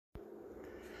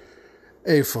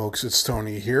Hey folks, it's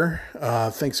Tony here.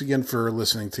 Thanks again for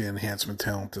listening to Enhancement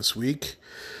Talent this week.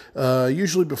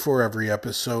 Usually before every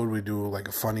episode we do like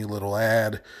a funny little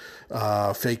ad,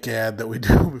 fake ad that we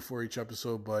do before each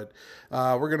episode, but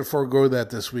we're going to forego that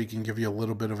this week and give you a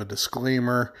little bit of a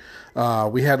disclaimer.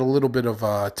 We had a little bit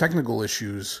of technical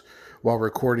issues while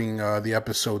recording the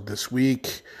episode this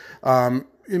week. It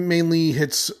mainly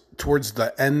hits towards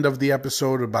the end of the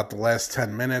episode, about the last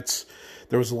 10 minutes.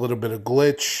 There was a little bit of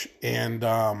glitch, and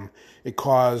it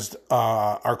caused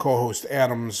our co-host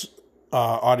Adam's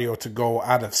audio to go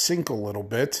out of sync a little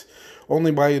bit,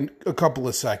 only by a couple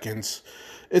of seconds.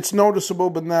 It's noticeable,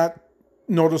 but not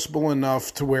noticeable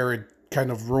enough to where it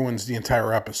kind of ruins the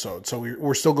entire episode. So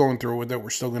we're still going through with it. We're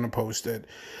still going to post it.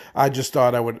 I just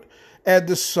thought I would add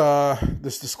this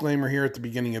disclaimer here at the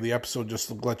beginning of the episode just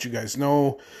to let you guys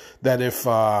know that if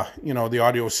the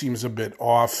audio seems a bit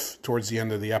off towards the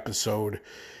end of the episode,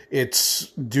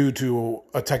 it's due to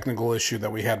a technical issue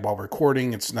that we had while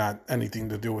recording. It's not anything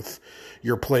to do with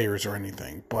your players or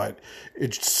anything, but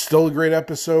it's still a great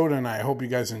episode, and I hope you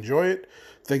guys enjoy it.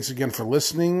 Thanks again for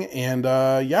listening, and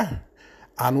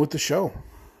on with the show.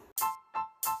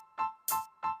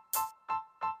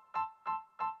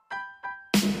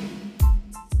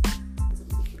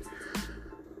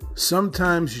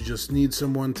 Sometimes you just need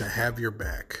someone to have your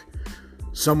back.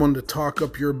 Someone to talk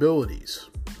up your abilities,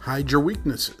 hide your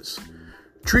weaknesses,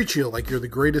 treat you like you're the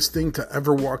greatest thing to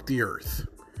ever walk the earth,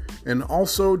 and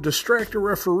also distract a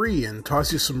referee and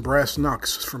toss you some brass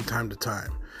knucks from time to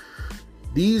time.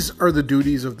 These are the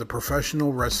duties of the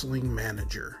professional wrestling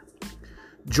manager.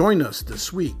 Join us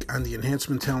this week on the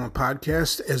Enhancement Talent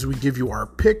podcast as we give you our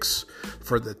picks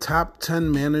for the top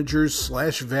 10 managers /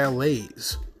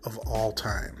 valets of all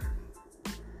time.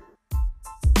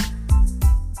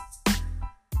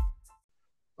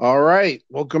 All right,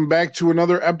 welcome back to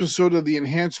another episode of the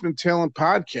Enhancement Talent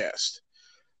podcast.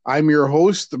 I'm your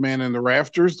host, the man in the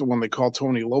rafters, the one they call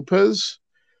Tony Lopez.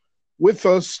 With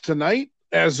us tonight,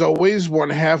 as always, one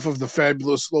half of the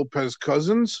fabulous Lopez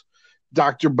cousins,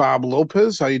 Dr. Bob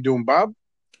Lopez. How you doing, Bob?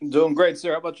 Doing great,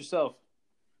 sir. How about yourself?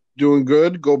 Doing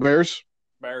good. Go Bears.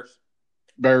 Bears.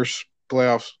 Bears.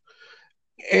 Playoffs.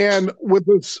 And with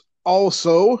us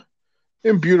also,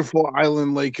 in beautiful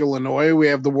Island Lake, Illinois, we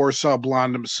have the Warsaw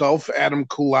Blonde himself, Adam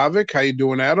Kulovic. How you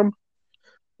doing, Adam?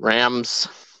 Rams.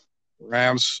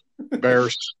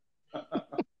 Bears.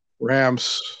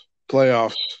 Rams.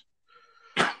 Playoffs.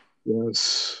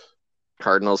 Yes.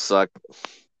 Cardinals suck.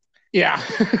 Yeah.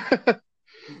 It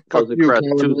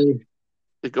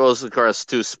goes across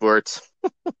two sports.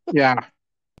 Yeah.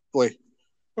 Boy.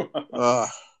 All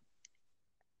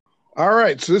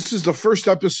right. So this is the first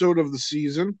episode of the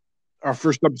season, our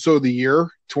first episode of the year,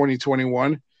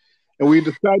 2021. And we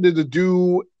decided to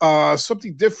do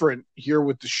something different here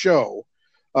with the show.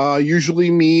 Usually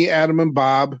me, Adam, and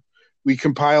Bob, we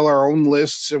compile our own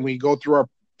lists and we go through our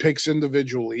picks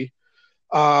individually.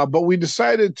 But we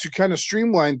decided to kind of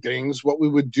streamline things. What we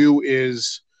would do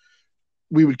is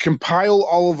we would compile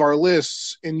all of our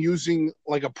lists, and using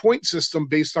like a point system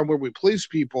based on where we place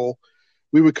people,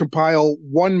 we would compile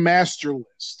one master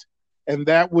list. And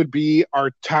that would be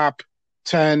our top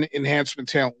 10 enhancement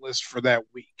talent list for that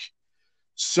week.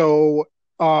 So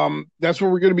that's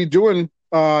what we're going to be doing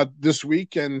this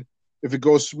week. And if it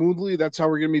goes smoothly, that's how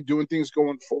we're going to be doing things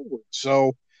going forward.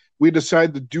 So we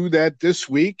decided to do that this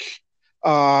week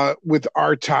with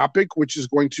our topic, which is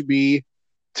going to be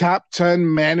top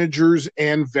 10 managers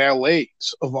and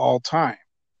valets of all time.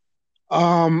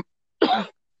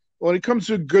 When it comes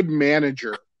to a good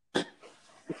manager,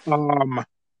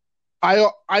 I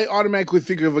automatically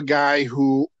think of a guy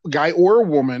or a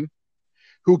woman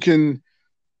who can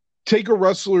take a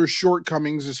wrestler's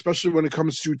shortcomings, especially when it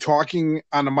comes to talking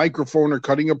on a microphone or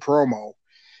cutting a promo,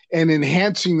 and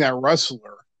enhancing that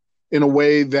wrestler in a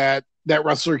way that that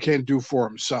wrestler can't do for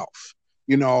himself.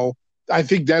 I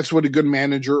think that's what a good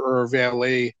manager or a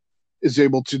valet is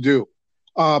able to do.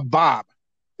 Bob,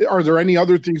 are there any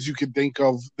other things you could think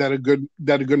of that a good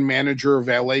manager or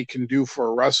valet can do for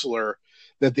a wrestler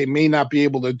that they may not be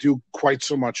able to do quite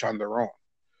so much on their own?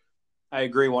 I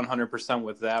agree 100%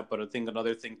 with that, but I think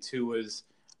another thing too is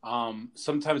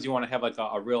sometimes you want to have like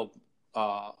a real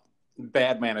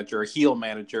bad manager, a heel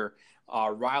manager,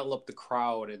 rile up the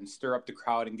crowd and stir up the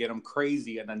crowd and get them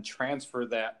crazy, and then transfer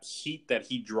that heat that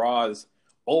he draws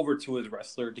over to his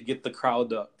wrestler to get the crowd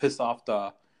to piss off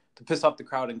the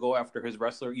crowd and go after his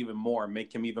wrestler even more,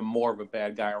 make him even more of a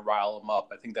bad guy and rile him up.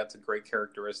 I think that's a great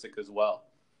characteristic as well.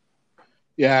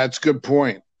 Yeah, it's a good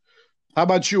point. How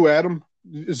about you, Adam?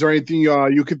 Is there anything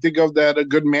you could think of that a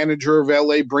good manager or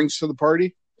valet brings to the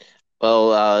party?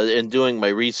 Well, in doing my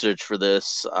research for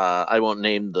this, I won't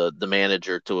name the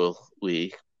manager till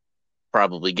we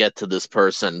probably get to this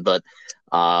person, but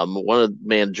one of the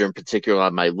manager in particular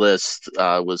on my list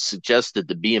was suggested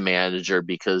to be a manager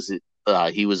because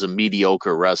he was a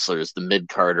mediocre wrestler, as the mid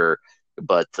carder,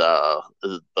 but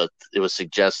it was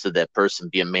suggested that person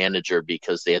be a manager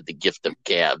because they had the gift of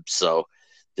gab. So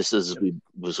this is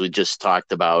as we just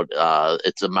talked about.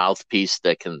 It's a mouthpiece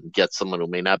that can get someone who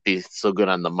may not be so good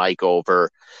on the mic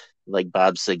over, like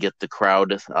Bob said, get the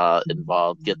crowd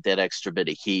involved, get that extra bit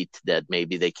of heat that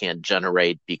maybe they can't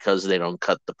generate because they don't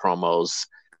cut the promos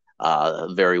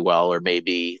very well, or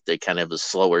maybe they kind of have a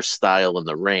slower style in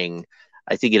the ring.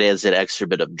 I think it adds that extra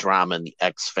bit of drama and the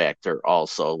X factor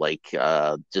also. Like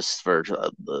just for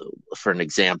an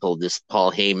example, this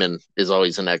Paul Heyman is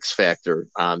always an X factor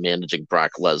managing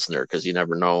Brock Lesnar because you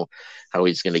never know how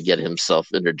he's going to get himself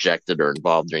interjected or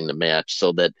involved during the match.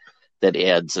 So that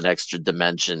adds an extra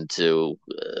dimension to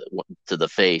the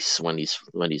face when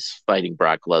he's fighting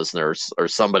Brock Lesnar or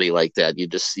somebody like that. You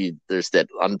just see there's that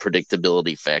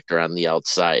unpredictability factor on the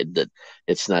outside that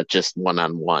it's not just one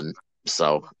on one.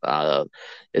 So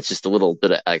it's just a little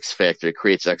bit of X factor. It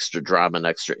creates extra drama and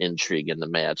extra intrigue in the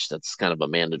match. That's kind of a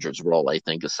manager's role, I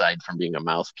think, aside from being a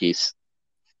mouthpiece.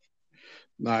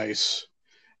 Nice.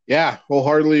 Yeah,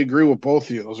 wholeheartedly agree with both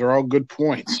of you. Those are all good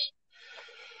points.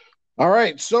 All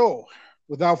right, so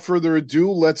without further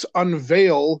ado, let's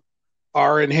unveil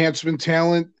our Enhancement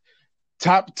Talent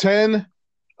top 10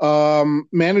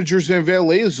 managers and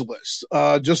valets list.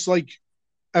 Just like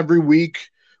every week,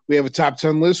 we have a top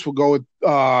 10 list. We'll go with,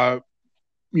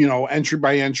 entry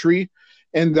by entry.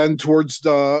 And then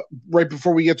right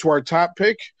before we get to our top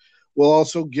pick, we'll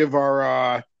also give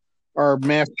our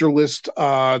master list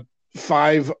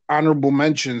 5 honorable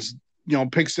mentions,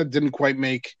 picks that didn't quite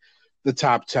make the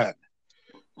top 10.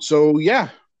 So, yeah,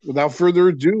 without further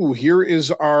ado, here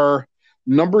is our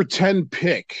number 10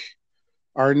 pick.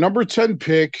 Our number 10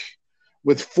 pick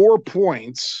with 4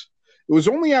 points. It was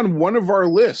only on one of our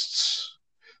lists,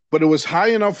 but it was high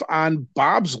enough on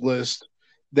Bob's list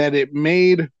that it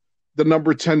made the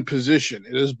number 10 position.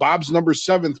 It is Bob's number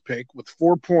 7th pick with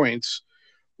 4 points.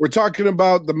 We're talking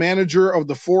about the manager of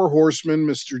the Four Horsemen,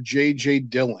 Mr. J.J.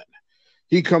 Dillon.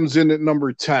 He comes in at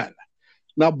number 10.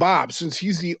 Now, Bob, since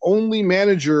he's the only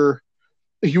manager,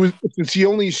 since he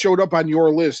only showed up on your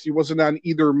list, he wasn't on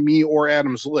either me or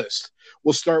Adam's list.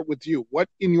 We'll start with you. What,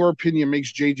 in your opinion,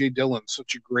 makes J.J. Dillon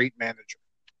such a great manager?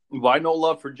 Why no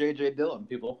love for J.J. Dillon,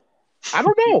 people? I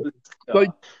don't know.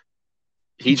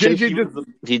 He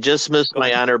just missed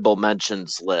my honorable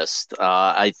mentions list.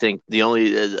 I think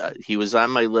he was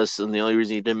on my list, and the only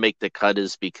reason he didn't make the cut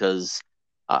is because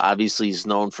obviously he's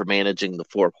known for managing the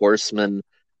Four Horsemen.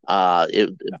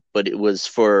 But it was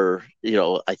for,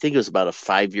 I think it was about a 4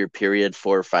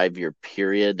 or 5 year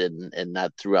period, and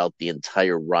not throughout the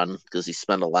entire run, because he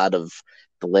spent a lot of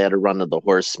the latter run of the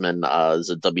Horsemen as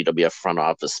a WWF front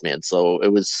office man. So it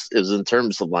was in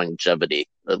terms of longevity,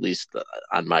 at least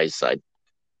on my side.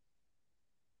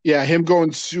 Yeah, him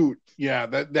going suit. Yeah,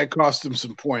 that cost him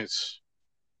some points.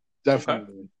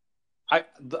 Definitely.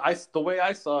 The way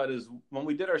I saw it is when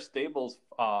we did our Stables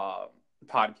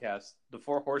podcast, the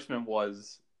Four Horsemen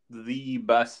was the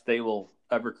best stable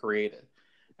ever created,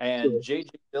 and J.J.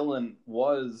 Dillon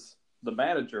was the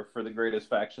manager for the greatest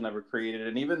faction ever created.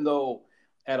 And even though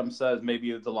Adam says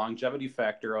maybe the longevity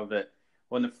factor of it,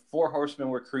 when the Four Horsemen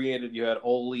were created, you had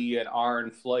Ole and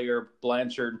Arn, Flair,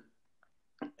 Blanchard,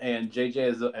 and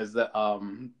JJ as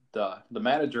the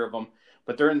manager of them.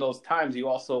 But during those times, you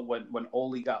also when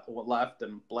Ole left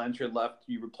and Blanchard left,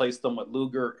 you replaced them with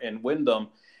Luger and Wyndham.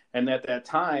 And at that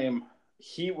time,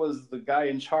 he was the guy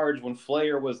in charge when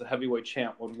Flair was the heavyweight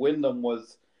champ, when Wyndham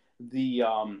was the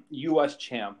U.S.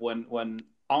 champ, when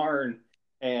Arn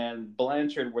and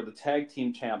Blanchard were the tag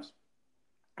team champs.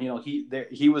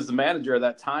 He was the manager at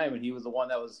that time, and he was the one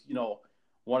that was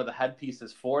one of the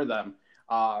headpieces for them.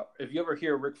 If you ever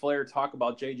hear Ric Flair talk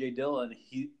about J.J. Dillon,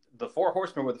 the Four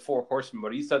Horsemen were the Four Horsemen,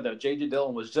 but he said that J.J.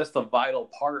 Dillon was just a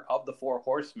vital part of the Four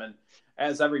Horsemen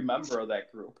as every member of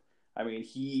that group. I mean,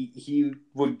 he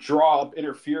would draw up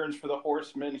interference for the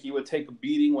Horsemen. He would take a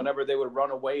beating whenever they would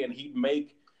run away, and he'd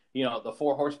make, the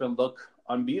Four Horsemen look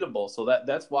unbeatable. So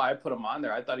that's why I put him on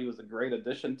there. I thought he was a great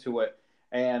addition to it.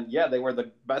 And yeah, they were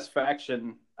the best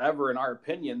faction ever in our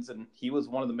opinions, and he was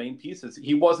one of the main pieces.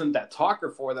 He wasn't that talker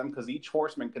for them because each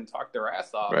horseman can talk their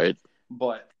ass off. Right.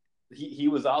 But he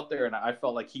was out there, and I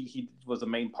felt like he was a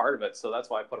main part of it. So that's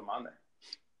why I put him on there.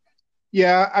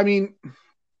 Yeah, I mean,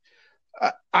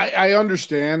 I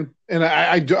understand, and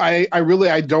I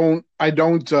don't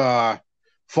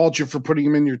fault you for putting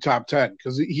him in your top 10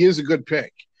 because he is a good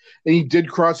pick. And he did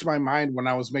cross my mind when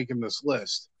I was making this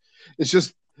list. It's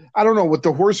just, I don't know, with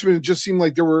the Horsemen, it just seemed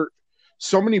like there were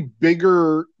so many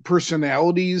bigger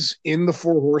personalities in the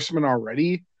Four Horsemen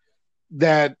already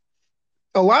that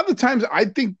a lot of the times I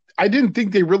didn't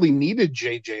think they really needed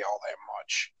JJ all that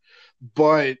much.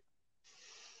 But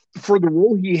for the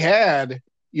role he had,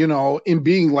 in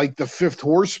being like the fifth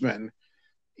horseman,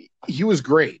 he was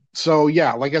great. So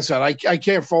yeah, like I said, I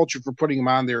can't fault you for putting him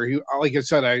on there. Like I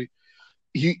said,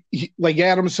 he like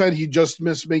Adam said, he just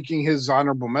missed making his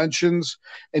honorable mentions,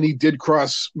 and he did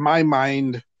cross my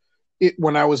mind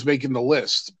when I was making the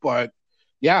list. But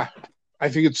yeah, I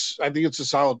think it's a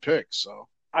solid pick. So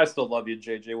I still love you,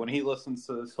 JJ. When he listens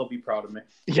to this, he'll be proud of me.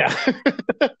 Yeah.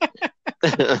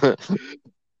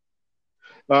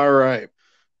 All right.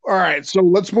 So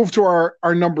let's move to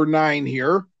our number 9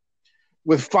 here.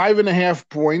 With 5.5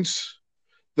 points,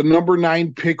 the number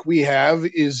 9 pick we have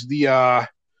is the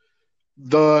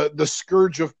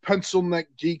scourge of pencil neck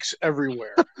geeks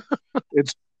everywhere.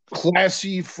 It's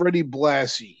classy Freddie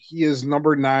Blassie. He is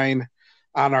number 9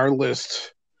 on our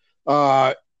list.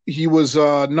 He was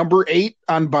number 8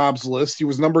 on Bob's list. He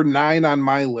was number 9 on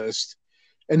my list,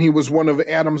 and he was one of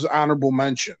Adam's honorable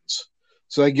mentions.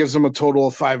 So that gives him a total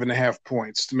of 5.5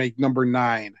 points to make number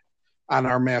 9 on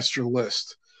our master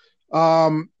list.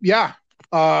 Adam,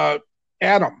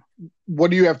 what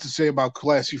do you have to say about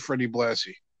classy Freddie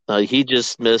Blassie? He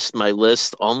just missed my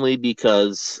list only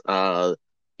because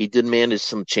he did manage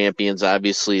some champions,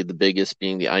 obviously the biggest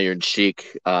being the Iron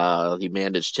Sheik. He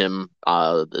managed him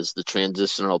as the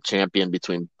transitional champion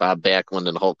between Bob Backlund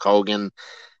and Hulk Hogan,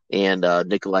 and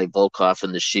Nikolai Volkov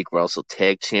and the Sheik were also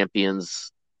tag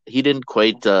champions. He didn't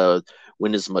quite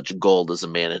win as much gold as a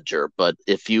manager, but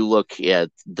if you look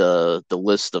at the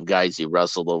list of guys he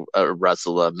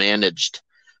managed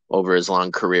over his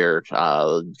long career,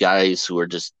 guys who were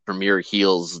just premier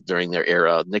heels during their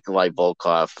era, Nikolai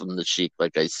Volkov and the Sheik,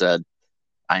 like I said,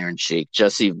 Iron Sheik,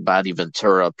 Jesse Body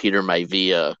Ventura, Peter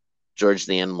Maivia, George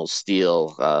the Animal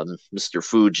Steel, Mr.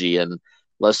 Fuji, and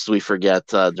lest we forget,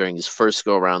 during his first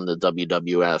go-around in the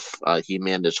WWF, he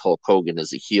managed Hulk Hogan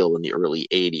as a heel in the early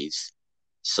 80s.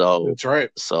 So that's right.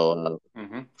 So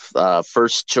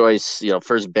first choice,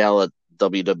 first ballot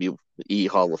WWE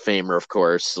Hall of Famer, of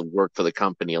course, worked for the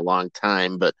company a long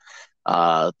time, but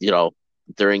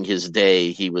during his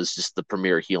day, he was just the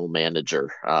premier heel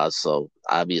manager. So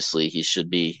obviously he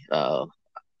should be on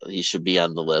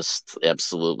the list.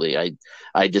 Absolutely.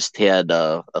 I just had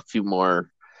a few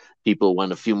more people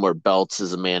won a few more belts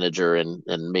as a manager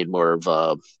and made more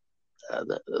of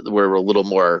were a little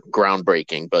more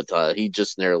groundbreaking, but he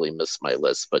just narrowly missed my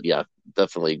list. But yeah,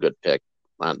 definitely a good pick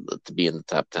to be in the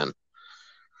top 10.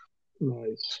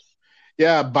 Nice.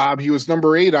 Yeah, Bob, he was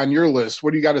number 8 on your list.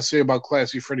 What do you got to say about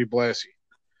classy Freddie Blassie?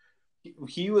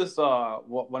 He was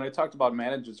when I talked about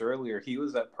managers earlier, he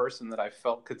was that person that I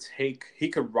felt he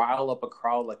could rile up a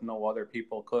crowd like no other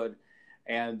people could.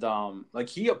 And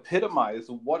he epitomized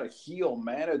what a heel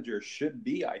manager should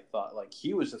be. I thought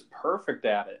he was just perfect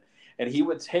at it. And he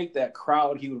would take that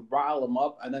crowd, he would rile them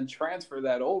up, and then transfer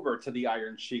that over to the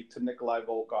Iron Sheik, to Nikolai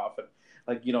Volkov.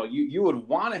 And you would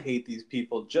want to hate these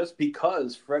people just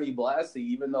because Freddie Blassie,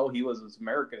 even though he was as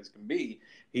American as can be,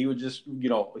 he would just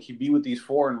he'd be with these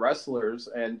foreign wrestlers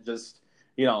and just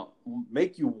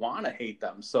make you want to hate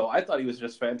them. So I thought he was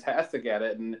just fantastic at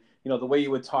it. And the way he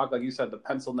would talk, like you said, the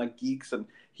pencil neck geeks, and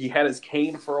he had his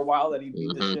cane for a while that he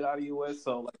beat the shit out of you with.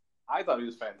 So I thought he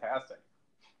was fantastic.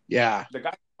 Yeah, the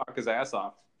guy talk his ass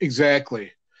off.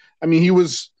 Exactly. I mean, he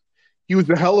was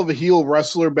a hell of a heel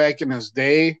wrestler back in his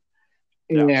day,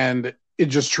 and it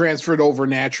just transferred over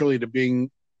naturally to being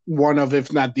one of,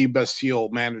 if not the best heel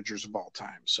managers of all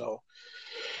time. So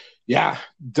yeah,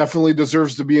 definitely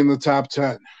deserves to be in the top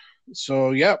 10.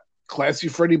 So yeah, classy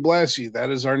Freddie Blassie.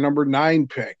 That is our number 9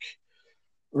 pick.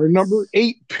 Our number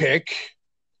 8 pick,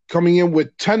 coming in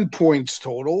with 10 points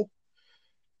total,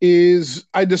 is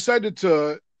I decided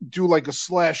to do like a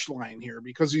slash line here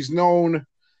because he's known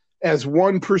as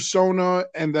one persona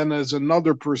and then as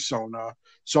another persona.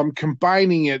 So I'm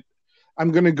combining it.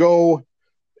 I'm going to go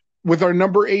with our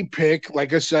number 8 pick.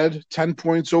 Like I said, 10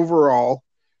 points overall.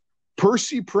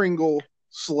 Percy Pringle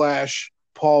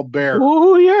 / Paul Bearer.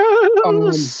 Oh,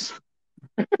 yes.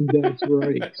 That's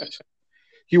right.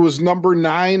 He was number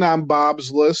 9 on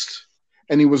Bob's list,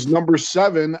 and he was number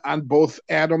 7 on both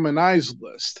Adam and I's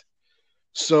list.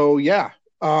 So, yeah.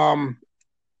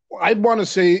 I'd want to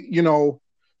say,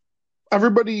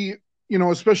 everybody,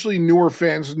 especially newer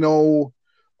fans know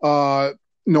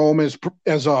him as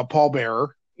Paul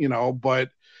Bearer, but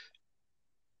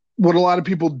what a lot of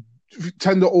people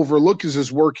tend to overlook is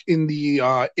his work in the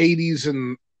 80s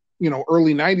and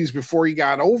early 90s before he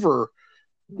got over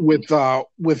with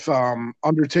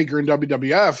Undertaker and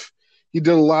WWF. He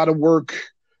did a lot of work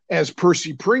as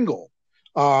Percy Pringle.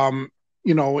 In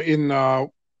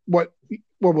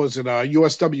what was it?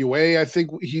 USWA, I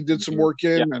think he did some work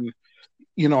in, and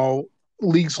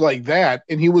leagues like that.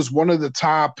 And he was one of the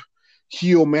top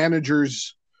heel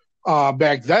managers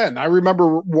back then. I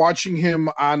remember watching him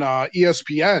on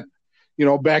ESPN,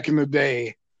 back in the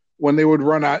day when they would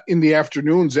run out in the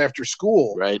afternoons after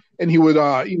school, right? And he would,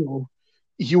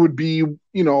 he would be,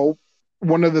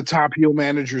 one of the top heel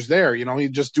managers there. He's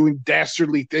just doing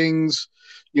dastardly things,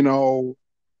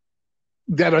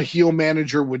 that a heel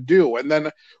manager would do. And then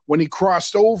when he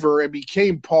crossed over and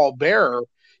became Paul Bearer,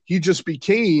 he just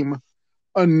became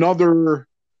another,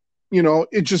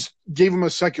 it just gave him a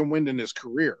second wind in his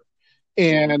career.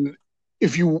 And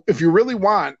if you really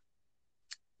want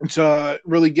to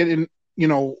really get in,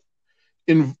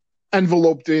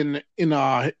 enveloped in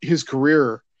his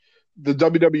career, the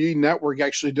WWE Network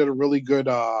actually did a really good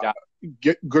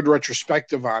good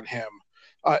retrospective on him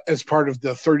as part of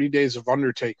the 30 Days of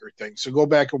Undertaker thing. So go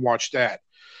back and watch that.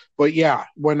 But yeah,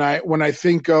 when I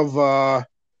think of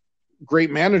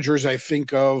great managers, I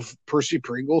think of Percy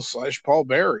Pringle / Paul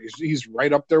Bearer. He's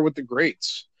right up there with the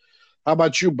greats. How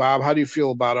about you, Bob? How do you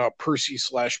feel about Percy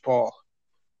 / Paul?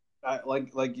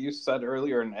 Like you said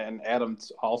earlier, and Adam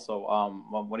also,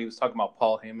 when he was talking about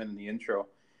Paul Heyman in the intro,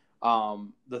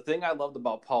 the thing I loved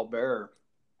about Paul Bearer,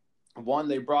 one,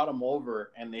 they brought him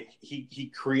over and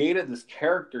he created this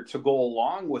character to go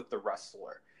along with the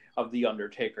wrestler of the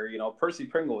Undertaker. Percy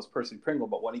Pringle was Percy Pringle,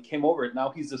 but when he came over,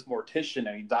 now he's this mortician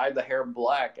and he dyed the hair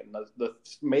black and the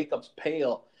makeup's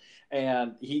pale.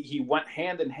 And he went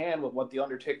hand in hand with what the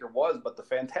Undertaker was. But the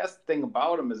fantastic thing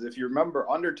about him is, if you remember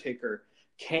Undertaker,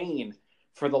 Kane,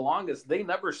 for the longest, they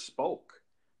never spoke.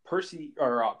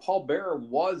 Paul Bearer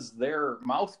was their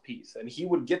mouthpiece, and he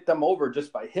would get them over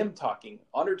just by him talking.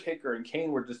 Undertaker and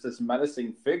Kane were just this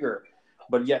menacing figure,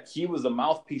 but yet he was a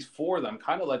mouthpiece for them,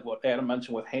 kind of like what Adam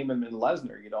mentioned with Heyman and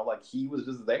Lesnar. Like he was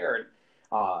just there.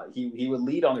 He would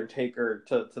lead Undertaker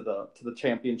to the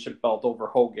championship belt over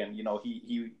Hogan.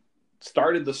 He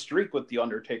started the streak with the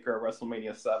Undertaker at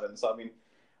WrestleMania 7. So I mean,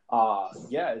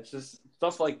 it's just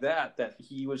stuff like that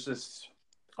he was just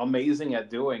amazing at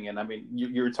doing. And I mean,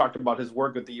 you were talking about his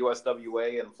work with the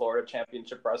USWA and Florida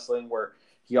Championship Wrestling, where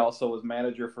he also was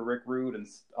manager for Rick Rude and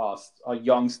a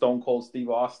young Stone Cold Steve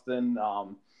Austin,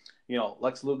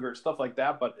 Lex Luger, stuff like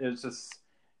that. But it's just,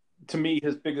 to me,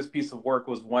 his biggest piece of work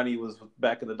was when he was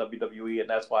back in the WWE, and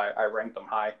that's why I ranked him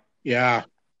high. Yeah.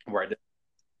 Where I did.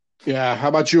 Yeah. How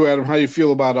about you, Adam? How do you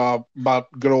feel about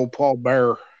good old Paul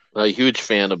Bearer? A huge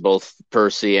fan of both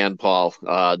Percy and Paul.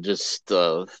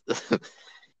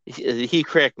 He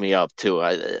cracked me up too.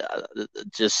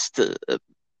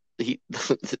 He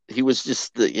was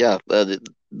just the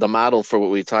model for what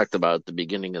we talked about at the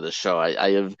beginning of the show.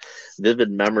 I have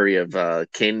vivid memory of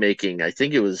Kane making, I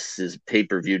think it was his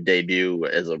pay-per-view debut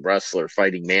as a wrestler,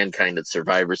 fighting Mankind at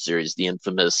Survivor Series, the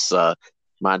infamous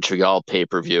Montreal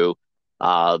pay-per-view.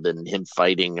 Then him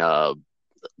fighting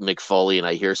Mick Foley, and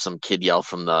I hear some kid yell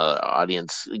from the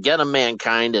audience, "Get him,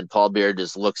 Mankind!" And Paul Bearer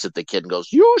just looks at the kid and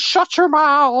goes, "You shut your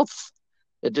mouth!"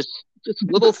 It just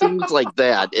little things like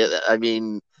that. I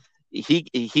mean,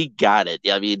 he got it.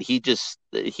 I mean,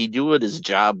 he knew what his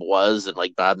job was, and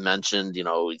like Bob mentioned,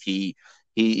 he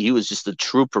was just a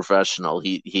true professional.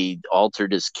 He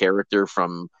altered his character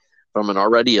from an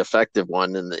already effective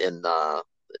one in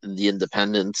the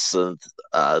independents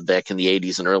back in the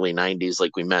 80s and early 90s,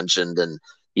 like we mentioned, and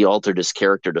he altered his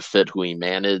character to fit who he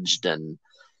managed and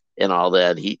all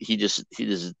that. He just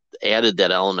added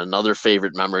that element. Another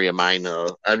favorite memory of mine,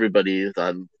 everybody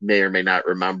may or may not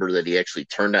remember that he actually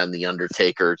turned on the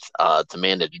Undertaker to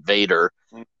manage Vader.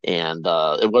 And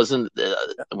it wasn't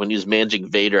when he was managing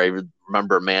Vader. I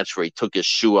remember a match where he took his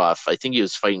shoe off. I think he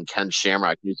was fighting Ken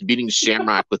Shamrock. He was beating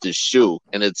Shamrock with his shoe,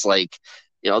 and it's like,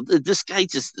 this guy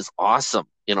just is awesome.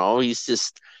 He's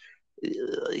just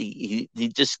he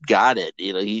just got it.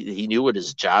 He knew what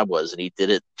his job was, and he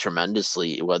did it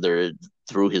tremendously, whether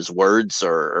through his words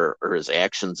or his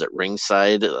actions at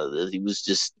ringside. He was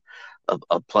just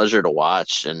a pleasure to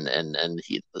watch, and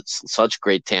he such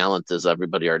great talent, as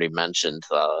everybody already mentioned.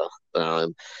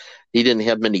 He didn't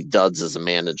have many duds as a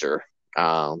manager.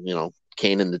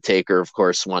 Kane and the Taker, of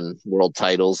course, won world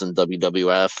titles in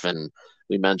WWF, and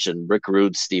we mentioned Rick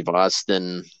Rude, Steve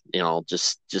Austin,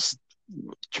 just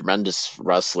tremendous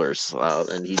wrestlers,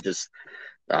 and he just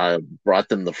brought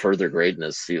them to further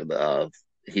greatness.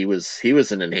 He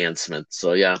was an enhancement.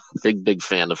 So yeah, big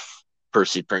fan of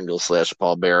Percy Pringle /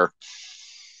 Paul Bearer.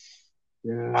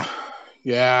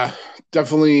 Yeah,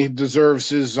 definitely deserves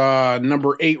his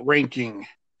number 8 ranking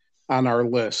on our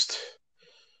list.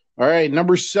 All right,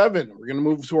 number 7. We're going to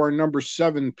move to our number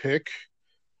 7 pick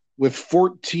with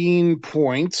 14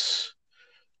 points.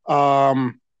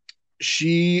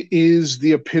 She is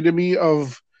the epitome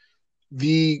of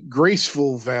the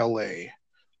graceful valet.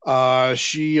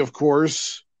 She, of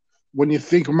course, when you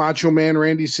think Macho Man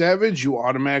Randy Savage, you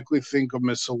automatically think of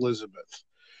Miss Elizabeth.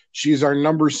 She's our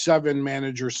number 7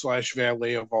 manager /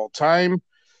 valet of all time.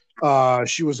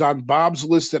 She was on Bob's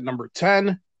list at number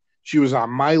 10. She was on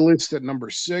my list at number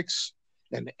 6.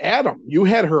 And Adam, you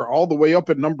had her all the way up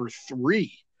at number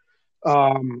 3.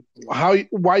 Why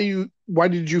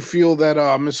did you feel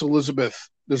that Miss Elizabeth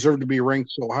deserved to be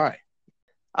ranked so high?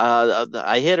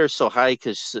 I had her so high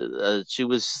because she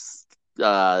was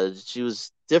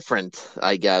different,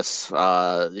 I guess.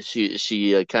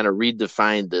 She kind of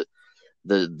redefined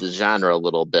the genre a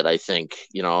little bit. I think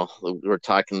we're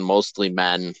talking mostly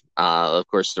men. Of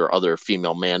course, there are other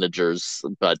female managers,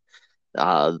 but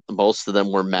most of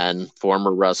them were men,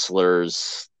 former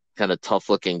wrestlers, kind of tough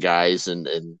looking guys,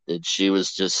 and she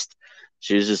was just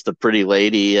a pretty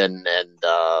lady, and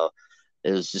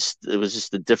it was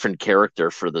just a different character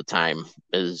for the time.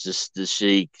 It was just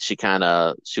she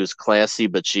was classy,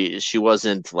 but she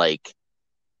wasn't like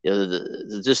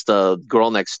just a girl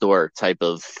next door type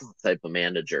of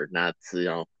manager. Not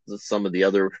some of the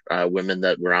other women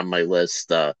that were on my list.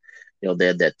 They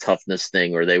had that toughness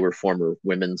thing, or they were former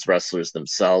women's wrestlers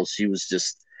themselves.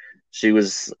 She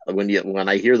was when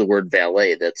I hear the word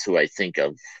valet, that's who I think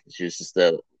of. She was just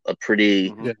a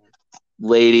pretty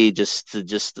lady, just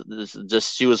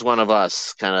she was one of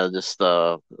us, kind of just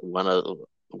one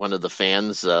of the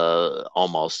fans,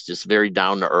 almost just very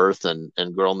down to earth and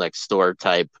girl next door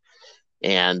type.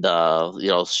 And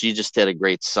she just had a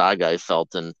great saga, I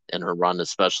felt, in her run,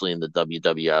 especially in the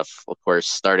WWF. Of course,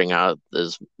 starting out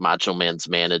as Macho Man's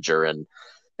manager, and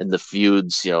the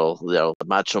feuds,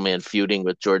 Macho Man feuding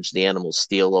with George the Animal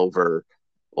Steele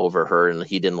over her, and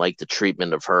he didn't like the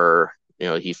treatment of her.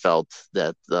 He felt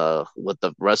that what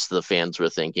the rest of the fans were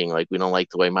thinking, like, we don't like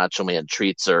the way Macho Man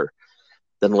treats her.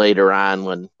 Then later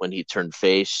on, when he turned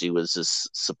face, she was this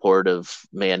supportive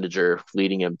manager,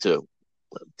 leading him to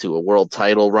a world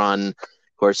title run. Of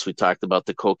course, we talked about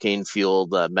the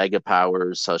cocaine-fueled Mega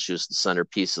Powers, how she was the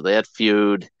centerpiece of that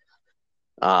feud.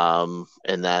 And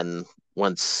then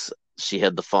once she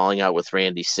had the falling out with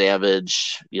Randy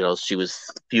Savage, she was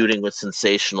feuding with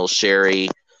Sensational Sherry.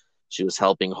 She was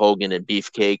helping Hogan and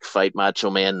Beefcake fight Macho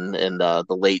Man and the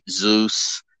late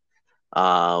Zeus.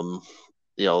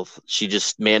 She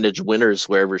just managed winners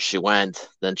wherever she went.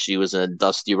 Then she was in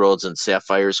Dusty Rhodes and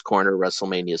Sapphire's corner,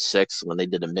 WrestleMania 6, when they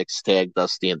did a mixed tag,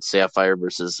 Dusty and Sapphire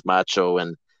versus Macho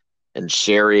and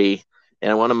Sherry.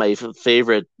 And one of my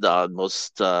favorite,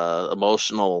 most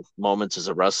emotional moments as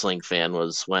a wrestling fan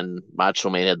was when Macho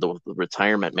Man had the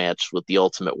retirement match with the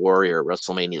Ultimate Warrior at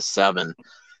WrestleMania 7.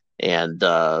 And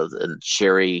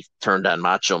Sherry turned on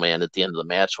Macho Man at the end of the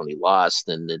match when he lost,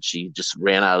 and then she just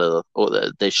ran out of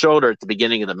they showed her at the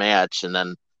beginning of the match,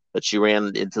 but she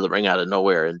ran into the ring out of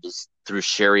nowhere and just threw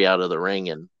Sherry out of the ring,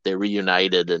 and they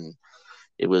reunited. And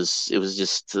it was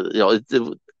just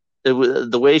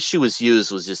the way she was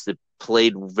used was just, it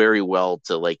played very well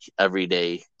to like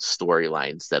everyday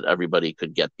storylines that everybody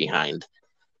could get behind.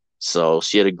 So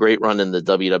she had a great run in the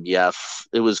WWF.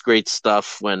 It was great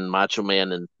stuff when Macho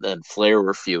Man and Flair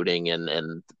were feuding,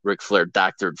 and Ric Flair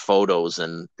doctored photos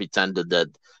and pretended that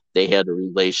they had a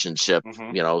relationship.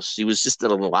 She was just in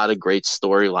a lot of great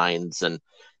storylines. And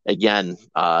again,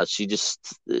 she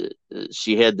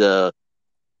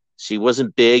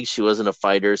wasn't big, she wasn't a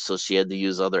fighter, so she had to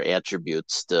use other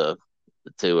attributes to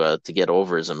get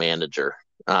over as a manager.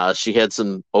 She had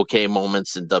some okay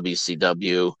moments in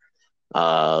WCW.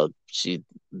 She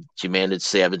managed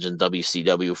Savage in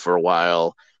WCW for a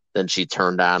while. Then she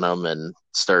turned on him and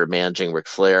started managing Ric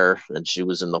Flair, and she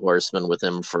was in the Horsemen with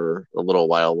him for a little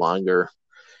while longer.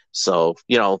 So,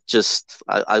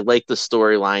 I like the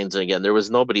storylines. And again, there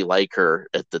was nobody like her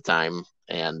at the time.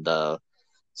 And so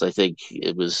I think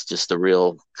it was just a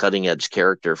real cutting edge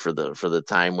character for the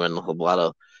time when a lot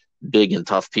of big and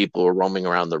tough people were roaming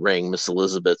around the ring. Miss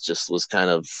Elizabeth just was kind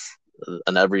of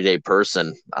an everyday person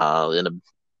in a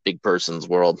big person's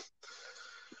world.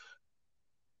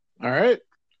 All right.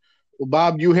 Well,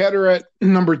 Bob, you had her at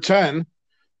number 10.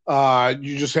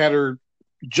 You just had her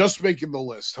just making the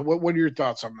list. What are your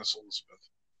thoughts on Miss Elizabeth?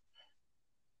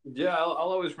 Yeah, I'll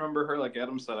always remember her. Like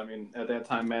Adam said, I mean, at that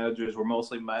time, managers were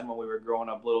mostly men when we were growing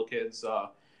up, little kids.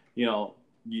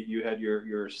 you had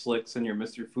your Slicks and your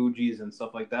Mr. Fuji's and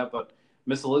stuff like that. But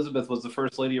Miss Elizabeth was the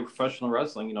first lady of professional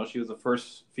wrestling. You know, she was the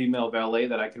first female valet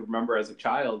that I could remember as a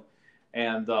child,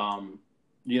 and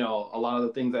you know, a lot of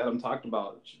the things that Adam talked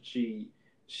about, she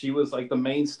was like the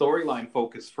main storyline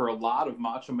focus for a lot of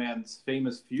Macho Man's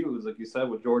famous feuds, like you said,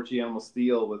 with George Animal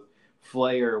Steel, with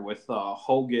Flair, with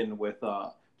Hogan, with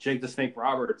Jake the Snake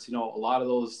Roberts. You know, a lot of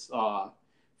those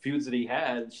feuds that he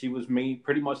had, she was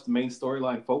pretty much the main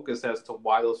storyline focus as to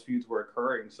why those feuds were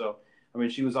occurring. So, I mean,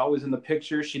 she was always in the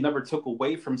picture. She never took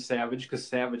away from Savage because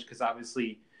Savage could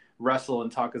obviously wrestle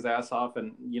and talk his ass off,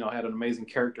 and you know, had an amazing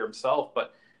character himself.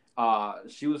 But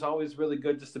she was always really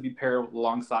good just to be paired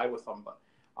alongside with him. But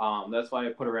that's why I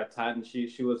put her at 10.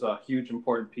 She was a huge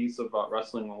important piece of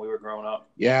wrestling when we were growing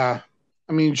up. Yeah,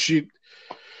 I mean,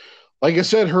 like I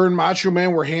said, her and Macho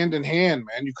Man were hand in hand,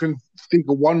 man. You couldn't think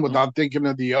of one without thinking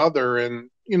of the other. And,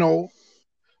 you know,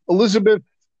 Elizabeth,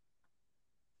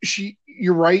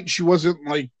 you're right. She wasn't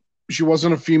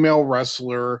a female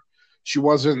wrestler. She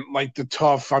wasn't like the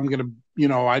tough,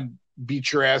 I'd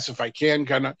beat your ass if I can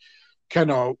kind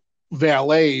of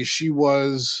valet. She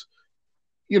was,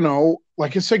 you know,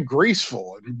 like I said,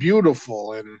 graceful and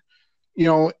beautiful. And, you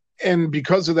know, and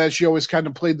because of that, she always kind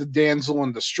of played the damsel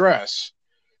in distress.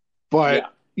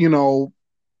 But, you know,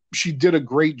 she did a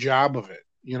great job of it,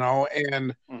 you know,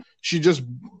 and she just,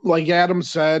 like Adam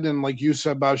said, and like you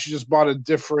said about, she just brought a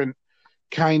different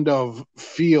kind of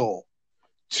feel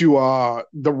to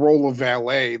the role of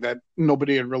valet that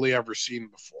nobody had really ever seen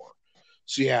before.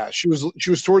 So yeah, she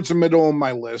was towards the middle of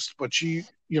my list, but she,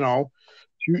 you know,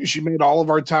 she made all of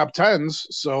our top 10s,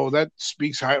 so that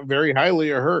speaks very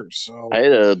highly of her. So I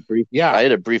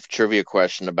had a brief trivia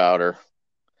question about her.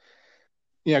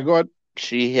 Yeah, go ahead.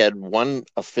 She had one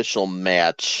official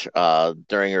match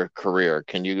during her career.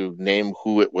 Can you name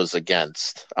who it was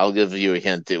against? I'll give you a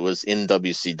hint. It was in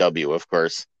WCW, of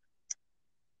course.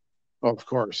 Oh, of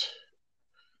course.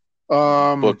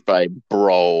 Booked by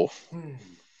Bro.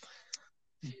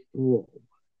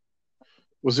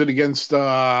 Was it against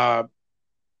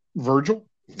Virgil?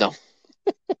 No.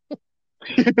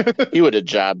 He would have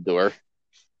jobbed to her.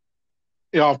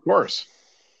 Yeah, of course.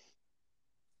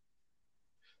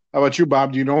 How about you,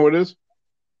 Bob? Do you know who it is?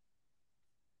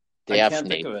 Daphne. I can't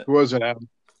think of it. Who was it, Adam?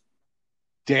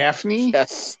 Daphne?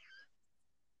 Yes.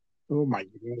 Oh, my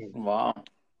God. Wow.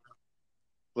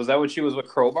 Was that when she was with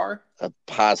Crowbar?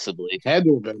 Possibly. Had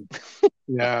to have been.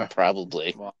 Yeah.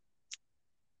 Probably. Wow.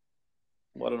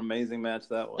 What an amazing match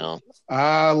that was.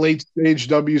 No. Late stage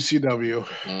WCW.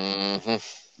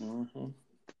 Mm-hmm.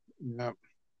 Mm-hmm. Yep.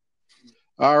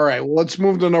 All right. Well, let's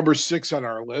move to number 6 on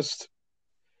our list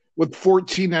with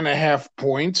 14.5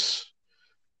 points.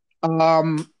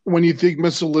 When you think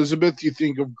Miss Elizabeth, you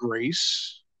think of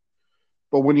Grace.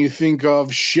 But when you think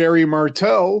of Sherry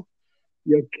Martel,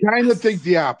 you kind of think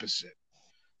the opposite.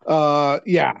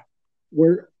 Yeah.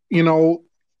 Where, you know,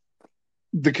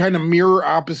 the kind of mirror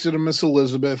opposite of Miss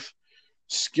Elizabeth.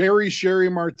 Scary Sherry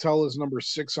Martel is number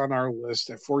 6 on our list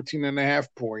at 14.5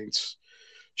 points.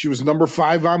 She was number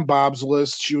 5 on Bob's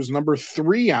list. She was number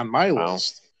 3 on my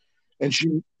list. And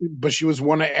she was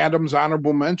one of Adam's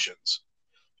honorable mentions.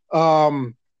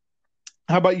 How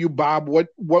about you, Bob? What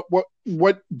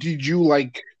did you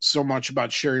like so much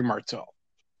about Sherry Martel?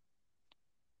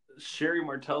 Sherry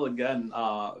Martel again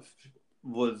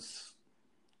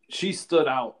she stood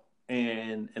out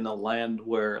in a land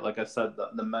where, like I said,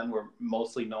 the men were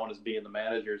mostly known as being the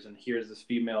managers, and here's this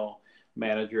female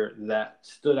manager that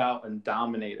stood out and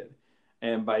dominated.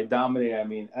 And by dominating, I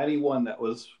mean anyone that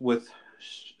was with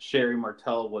Sherry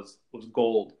Martel was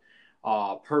gold.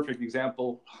 Perfect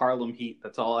example, Harlem Heat.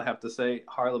 That's all I have to say.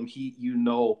 Harlem Heat,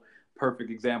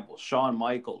 perfect example. Shawn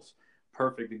Michaels,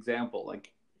 perfect example.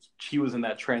 Like, she was in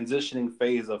that transitioning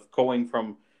phase of going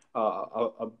from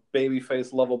a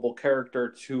babyface lovable character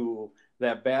to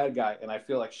that bad guy, and I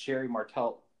feel like Sherry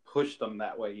Martel pushed them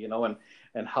that way, you know,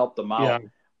 and helped them out.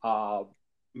 Yeah.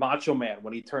 Macho Man,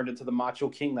 when he turned into the Macho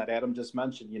King that Adam just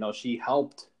mentioned, you know, she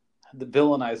helped the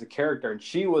villainize a character, and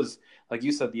she was, like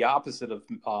you said, the opposite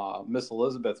of Miss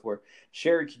Elizabeth, where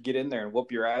Sherry could get in there and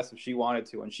whoop your ass if she wanted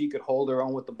to, and she could hold her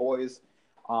own with the boys,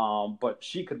 but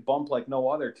she could bump like no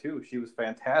other too. She was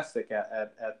fantastic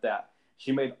at that.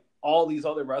 She made all these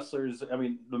other wrestlers, I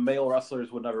mean, the male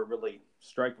wrestlers would never really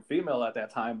strike a female at that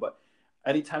time, but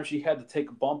anytime she had to take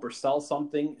a bump or sell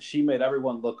something, she made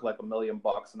everyone look like $1 million,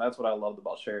 and that's what I loved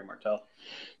about Sherry Martel.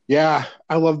 Yeah,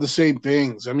 I love the same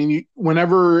things. I mean,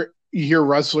 whenever you hear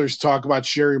wrestlers talk about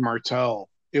Sherry Martel,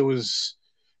 it was,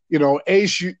 you know, they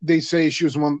say she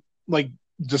was one, like,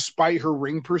 despite her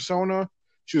ring persona,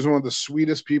 she was one of the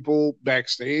sweetest people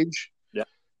backstage. Yeah.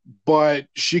 but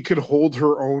she could hold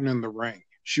her own in the ring.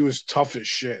 She was tough as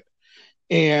shit.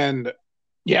 And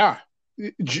yeah,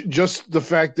 just the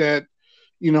fact that,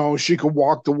 she could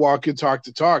walk the walk and talk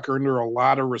the talk earned her a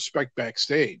lot of respect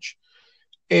backstage.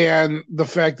 And the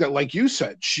fact that, like you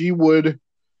said, she would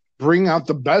bring out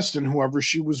the best in whoever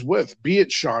she was with, be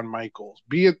it Shawn Michaels,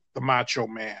 be it the Macho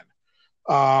Man,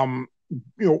 um,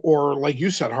 or like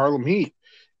you said, Harlem Heat.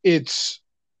 It's,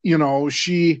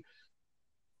 she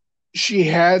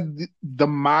had the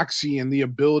moxie and the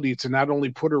ability to not only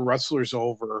put her wrestlers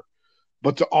over,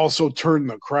 but to also turn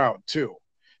the crowd too.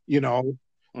 You know,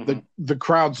 the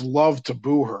crowds love to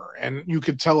boo her, and you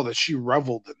could tell that she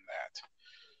reveled in that.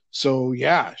 So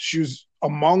yeah, she was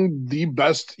among the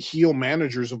best heel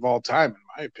managers of all time, in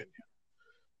my opinion.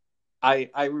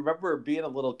 I remember being a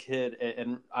little kid,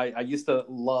 and I used to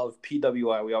love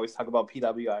PWI. We always talk about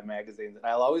PWI magazines, and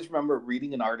I'll always remember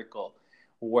reading an article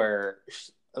where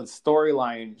a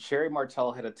storyline, Sherry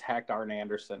Martel had attacked Arn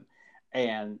Anderson,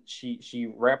 and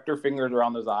she wrapped her fingers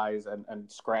around his eyes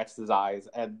and scratched his eyes.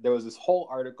 And there was this whole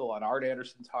article on Arn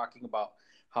Anderson talking about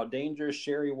how dangerous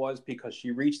Sherry was because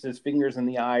she reached his fingers in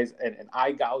the eyes and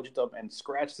eye gouged him and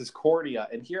scratched his cornea.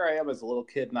 And here I am as a little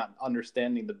kid not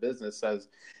understanding the business as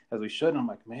we should. And I'm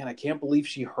like, man, I can't believe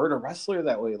she hurt a wrestler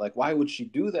that way. Like, why would she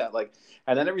do that? Like,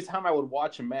 and then every time I would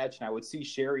watch a match and I would see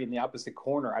Sherry in the opposite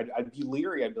corner, I'd be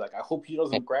leery. I'd be like, I hope he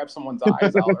doesn't grab someone's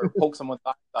eyes out or poke someone's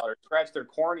eyes out or scratch their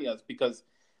corneas, because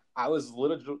I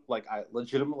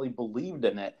legitimately believed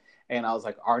in it. And I was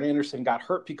like, Arn Anderson got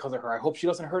hurt because of her. I hope she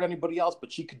doesn't hurt anybody else, but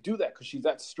she could do that because she's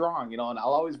that strong, and I'll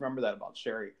always remember that about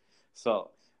Sherry.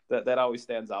 So that always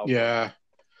stands out. Yeah.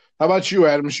 How about you,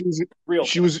 Adam? She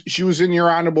was in your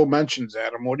honorable mentions,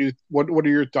 Adam. What are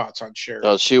your thoughts on Sherry?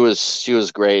 Oh, she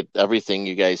was great. Everything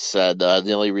you guys said.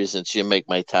 The only reason she didn't make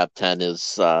my top 10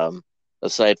 is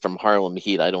aside from Harlem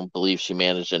Heat, I don't believe she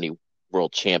managed any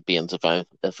world champions. If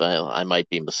I might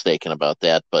be mistaken about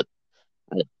that, but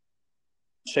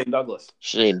Shane Douglas.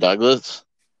 Shane Douglas.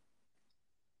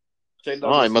 Shane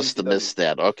Douglas. Oh, I must have missed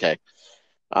that. Okay.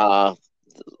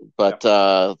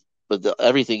 But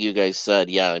everything you guys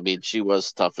said, yeah, I mean, she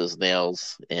was tough as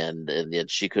nails, and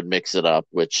she could mix it up,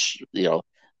 which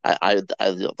I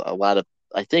a lot of.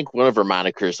 I think one of her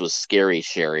monikers was Scary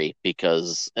Sherry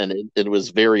because, and it was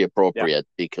very appropriate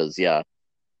because,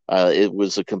 it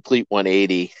was a complete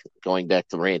 180 going back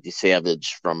to Randy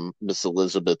Savage from Miss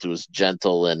Elizabeth, who was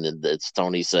gentle and as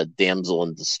Tony said, damsel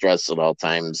in distress at all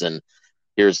times, and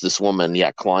here's this woman,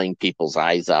 clawing people's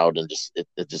eyes out and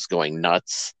just going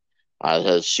nuts.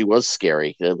 She was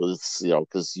scary. It was,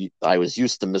 because I was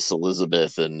used to Miss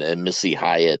Elizabeth and Missy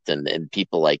Hyatt and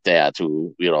people like that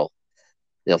who,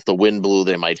 if the wind blew,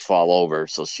 they might fall over.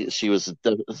 So she was a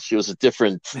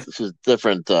different,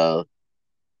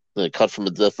 cut from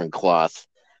a different cloth.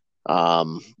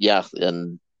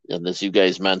 And as you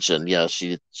guys mentioned,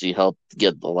 she helped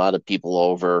get a lot of people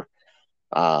over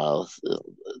to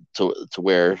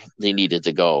where they needed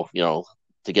to go,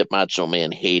 to get Macho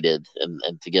Man hated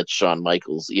and to get Shawn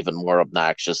Michaels even more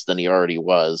obnoxious than he already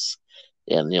was.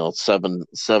 And,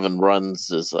 seven runs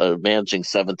is managing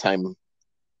 7-time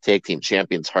tag team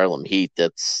champions Harlem Heat.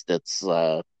 That's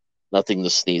nothing to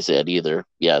sneeze at either.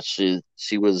 Yeah,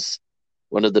 she was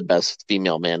one of the best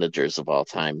female managers of all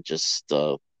time. Just,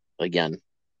 again,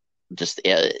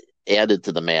 added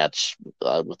to the match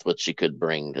with what she could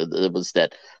bring. It was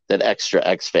that extra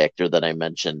X factor that I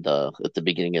mentioned at the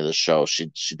beginning of the show.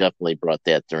 She definitely brought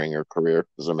that during her career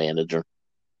as a manager.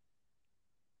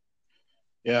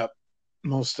 Yeah,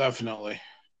 most definitely.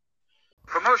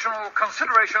 Promotional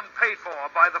consideration paid for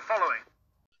by the following.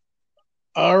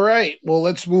 All right, well,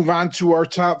 let's move on to our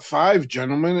top 5,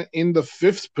 gentlemen. In the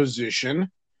 5th position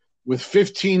with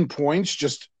 15 points,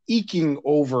 just eking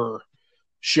over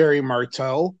Sherry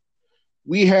Martel,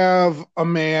 we have a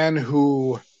man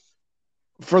who,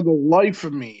 for the life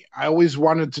of me, I always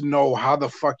wanted to know how the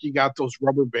fuck he got those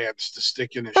rubber bands to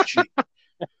stick in his cheek.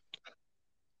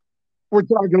 We're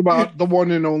talking about the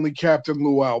one and only Captain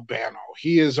Lou Albano.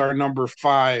 He is our number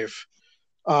 5.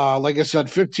 Like I said,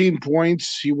 15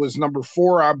 points. He was number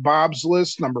 4 on Bob's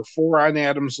list, number 4 on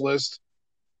Adam's list.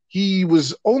 He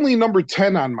was only number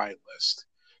 10 on my list.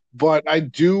 But I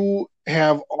do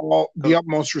have all the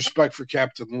utmost respect for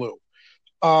Captain Lou.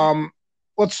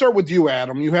 Let's start with you,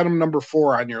 Adam. You had him number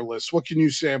 4 on your list. What can you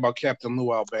say about Captain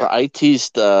Lou Albano? I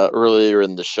teased earlier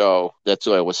in the show. That's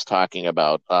what I was talking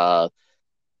about.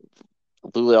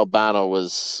 Lou Albano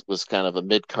was kind of a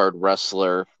mid-card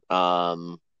wrestler,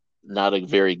 not a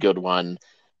very good one,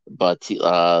 but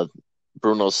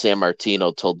Bruno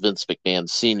Sammartino told Vince McMahon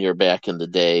Sr. back in the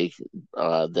day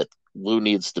that Lou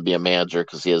needs to be a manager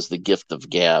because he has the gift of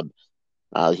gab.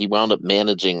 He wound up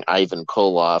managing Ivan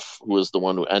Koloff, who was the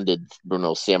one who ended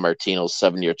Bruno Sammartino's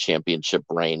 7-year championship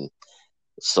reign.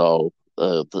 So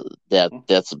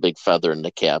that's a big feather in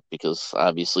the cap because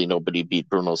obviously nobody beat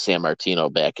Bruno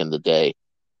Sammartino back in the day.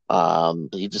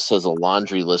 He just has a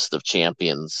laundry list of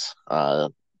champions.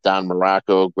 Don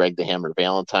Morocco, Greg the Hammer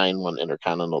Valentine won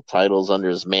Intercontinental titles under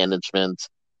his management.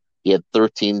 He had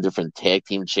 13 different tag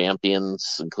team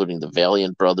champions, including the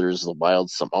Valiant Brothers, the Wild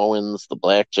Samoans, the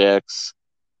Blackjacks,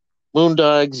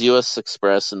 Moondogs, U.S.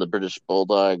 Express, and the British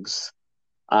Bulldogs.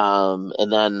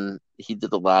 And then he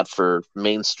did a lot for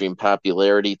mainstream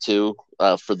popularity too,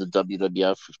 for the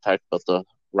WWF. We've talked about the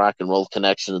rock and roll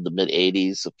connection of the mid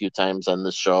 '80s a few times on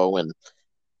this show, and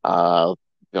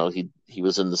he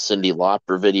was in the Cyndi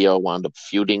Lauper video, wound up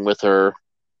feuding with her,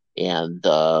 and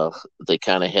they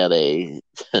kind of had a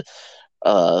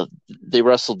they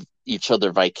wrestled each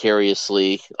other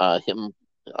vicariously.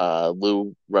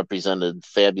 Lou represented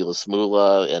Fabulous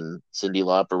Moolah, and Cyndi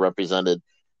Lauper represented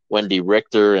Wendy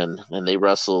Richter, and they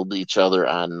wrestled each other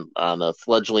on a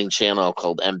fledgling channel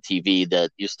called MTV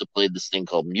that used to play this thing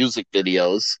called music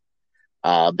videos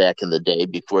back in the day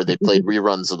before they played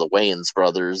reruns of the Wayans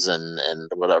Brothers and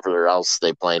whatever else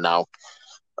they play now.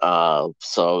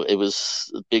 So it was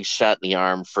a big shot in the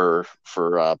arm for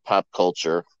pop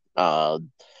culture. But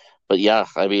yeah,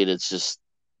 I mean, it's just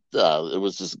it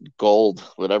was just gold.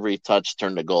 Whatever he touched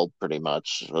turned to gold, pretty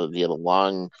much. He had a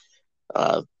long,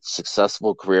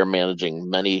 successful career managing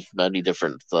many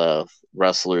different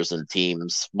wrestlers and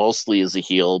teams, mostly as a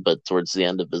heel, but towards the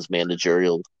end of his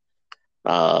managerial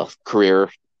career,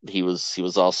 he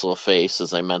was also a face,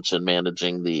 as I mentioned,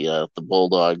 managing the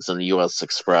Bulldogs and the U.S.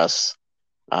 Express.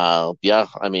 Yeah,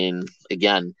 I mean,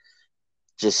 again,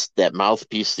 just that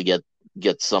mouthpiece to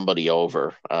get somebody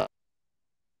over.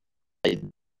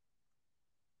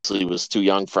 He was too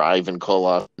young for Ivan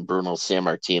Koloff and Bruno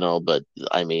Sammartino, but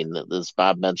I mean, as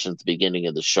Bob mentioned at the beginning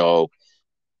of the show,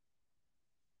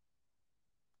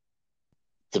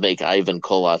 to make Ivan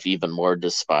Koloff even more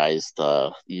despised,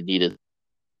 you needed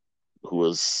who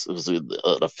was an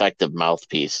effective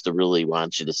mouthpiece to really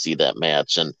want you to see that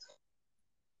match, and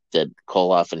that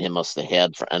Koloff and him must have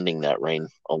had for ending that reign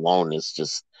alone is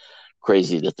just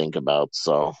crazy to think about.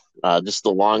 So just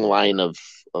the long line of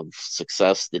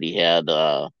success that he had.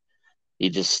 He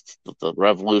just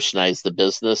revolutionized the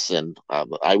business, and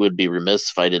I would be remiss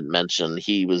if I didn't mention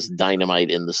he was dynamite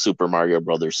in the Super Mario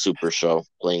Brothers Super Show,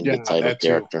 playing the title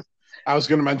character. I was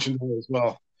going to mention that as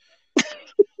well.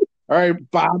 All right,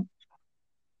 Bob.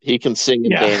 He can sing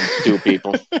and dance too,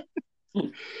 people. All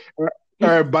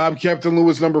right, Bob. Captain Lou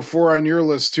was number 4 on your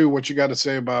list too. What you got to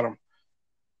say about him?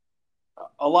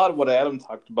 A lot of what Adam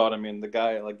talked about. I mean, the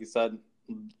guy, like you said,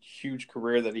 huge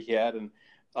career that he had, and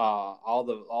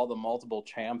all the multiple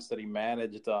champs that he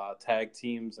managed, tag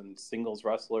teams and singles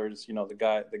wrestlers. You know, the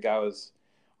guy was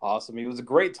awesome. He was a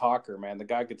great talker, man. The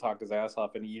guy could talk his ass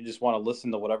off, and you just want to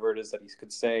listen to whatever it is that he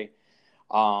could say.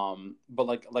 But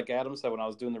like Adam said, when I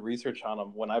was doing the research on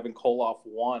him, when Ivan Koloff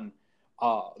won,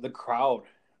 the crowd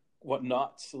went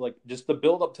nuts. Like, just the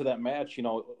build up to that match, you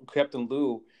know, Captain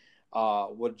Lou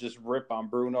would just rip on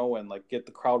Bruno and like get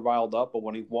the crowd riled up. But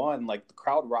when he won, like, the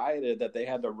crowd rioted that they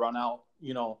had to run out,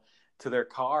 you know, to their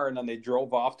car, and then they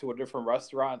drove off to a different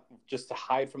restaurant just to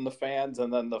hide from the fans.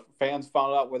 And then the fans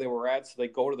found out where they were at, so they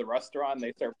go to the restaurant and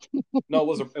they start. No,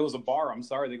 it was a bar. I'm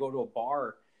sorry, they go to a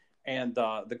bar, and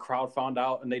the crowd found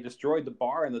out, and they destroyed the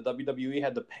bar, and the WWE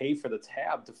had to pay for the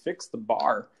tab to fix the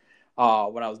bar.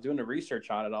 When I was doing the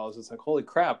research on it, I was just like, holy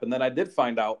crap! And then I did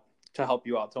find out, to help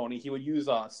you out, Tony, he would use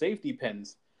safety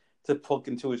pins to poke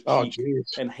into his cheek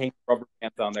and hang rubber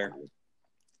bands on there.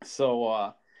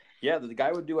 So, yeah, the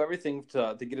guy would do everything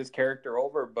to get his character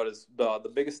over. But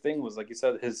the biggest thing was, like you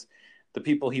said, the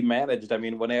people he managed. I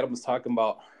mean, when Adam was talking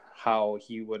about how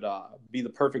he would be the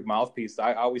perfect mouthpiece,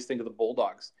 I always think of the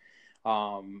Bulldogs.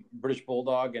 British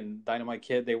Bulldog and Dynamite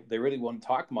Kid, they really wouldn't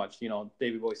talk much, you know,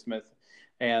 Davey Boy Smith.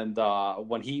 And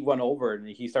when he went over and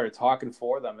he started talking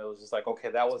for them, it was just like,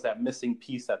 okay, that was that missing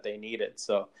piece that they needed.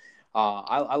 So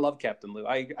I love Captain Lou.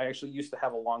 I actually used to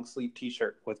have a long sleeve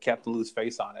T-shirt with Captain Lou's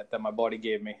face on it that my buddy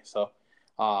gave me. So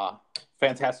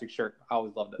fantastic shirt. I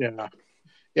always loved it.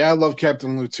 Yeah, I love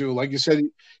Captain Lou too. Like you said,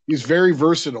 he's very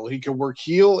versatile. He can work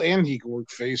heel and he can work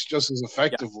face just as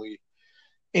effectively.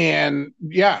 Yeah. And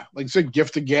yeah, like I said,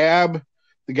 gift of gab.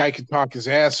 The guy can talk his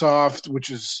ass off,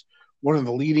 which is one of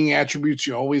the leading attributes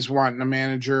you always want in a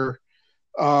manager.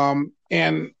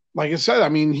 And like I said, I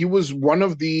mean, he was one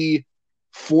of the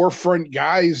forefront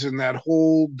guys in that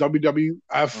whole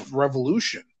WWF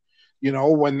revolution. You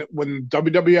know, when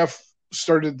WWF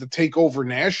started to take over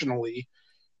nationally,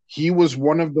 he was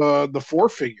one of the four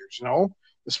figures,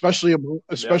 especially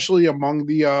among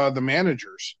the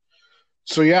managers.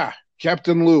 So yeah,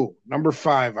 Captain Lou, number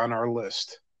 5 on our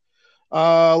list.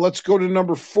 Let's go to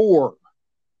number 4.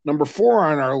 Number 4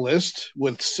 on our list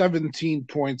with 17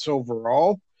 points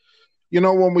overall.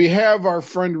 When we have our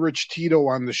friend Rich Tito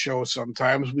on the show,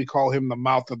 sometimes we call him the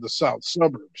Mouth of the South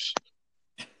Suburbs.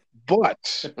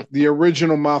 But the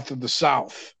original Mouth of the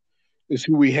South is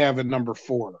who we have at number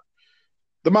 4.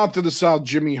 The Mouth of the South,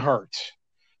 Jimmy Hart,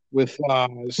 with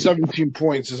 17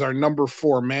 points, is our number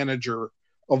 4 manager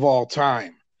of all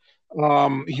time.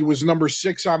 He was number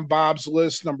 6 on Bob's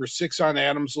list, number 6 on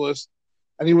Adam's list,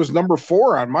 and he was number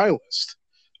 4 on my list.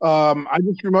 I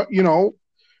just remember,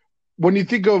 when you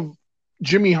think of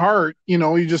Jimmy Hart,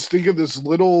 you just think of this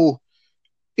little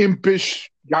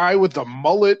impish guy with a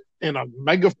mullet and a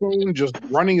megaphone just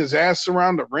running his ass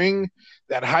around the ring,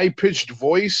 that high-pitched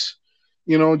voice.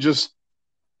 Just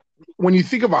when you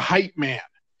think of a hype man,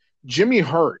 Jimmy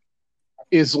Hart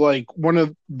is like one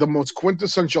of the most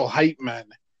quintessential hype men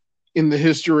in the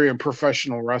history of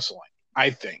professional wrestling, I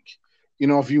think.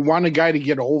 If you want a guy to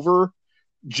get over,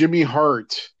 Jimmy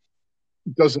Hart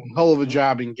does a hell of a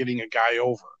job in getting a guy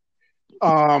over.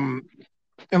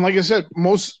 And like I said,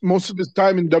 most of his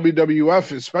time in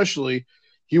WWF, especially,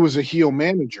 he was a heel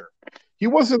manager. He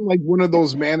wasn't like one of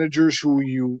those managers who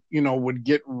you would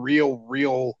get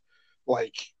real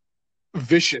like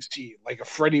vicious heat, like a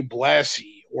Freddie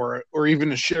Blassie or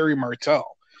even a Sherry Martel.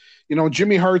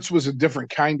 Jimmy Hart's was a different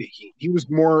kind of heat. He was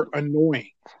more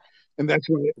annoying, and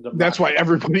that's why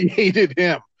everybody hated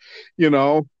him.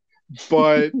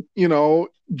 But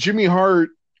Jimmy Hart,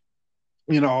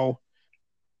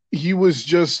 he was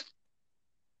just,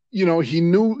 he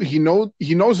knows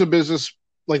the business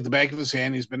like the back of his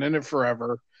hand. He's been in it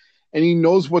forever, and he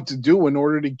knows what to do in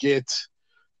order to get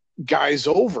guys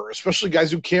over, especially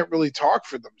guys who can't really talk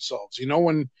for themselves.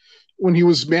 When he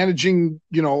was managing,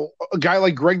 a guy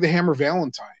like Greg the Hammer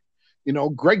Valentine,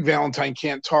 Greg Valentine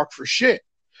can't talk for shit,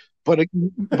 but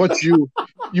you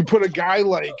put a guy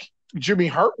like Jimmy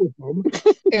Hart with him,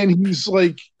 and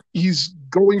he's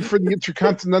going for the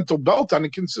Intercontinental belt on a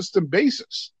consistent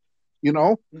basis,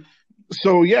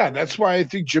 So yeah, that's why I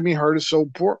think Jimmy Hart is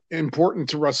so important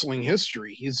to wrestling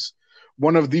history. He's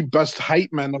one of the best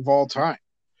hype men of all time.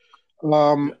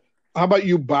 How about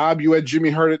you, Bob? You had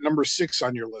Jimmy Hart at number 6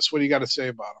 on your list. What do you got to say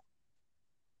about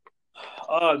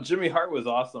him? Jimmy Hart was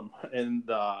awesome, and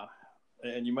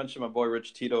you mentioned my boy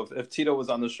Rich Tito. If Tito was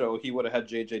on the show, he would have had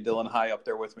J.J. Dillon high up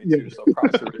there with me too. So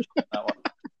props to Rich on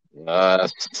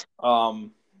that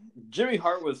one. Jimmy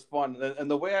Hart was fun,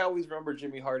 and the way I always remember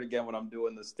Jimmy Hart again when I'm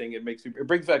doing this thing, it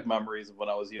brings back memories of when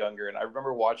I was younger, and I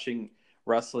remember watching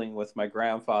wrestling with my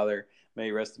grandfather. May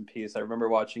he rest in peace. I remember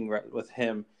watching with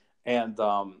him. And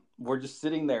we're just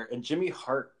sitting there, and Jimmy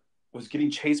Hart was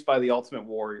getting chased by the Ultimate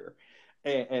Warrior,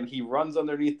 and he runs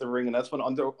underneath the ring, and that's when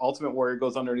Ultimate Warrior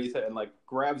goes underneath it and like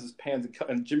grabs his pants,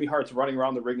 and Jimmy Hart's running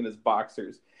around the ring in his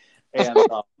boxers, and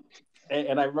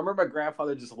and I remember my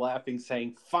grandfather just laughing,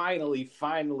 saying, "Finally,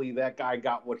 that guy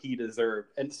got what he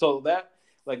deserved." And so that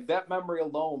memory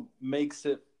alone makes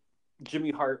it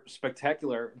Jimmy Hart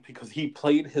spectacular because he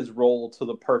played his role to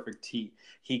the perfect T.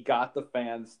 He got the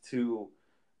fans to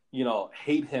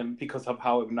hate him because of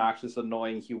how obnoxious,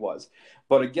 annoying he was.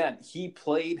 But again, he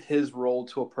played his role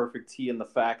to a perfect T in the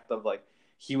fact of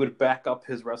he would back up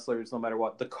his wrestlers no matter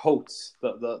what. The coats,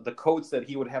 the coats that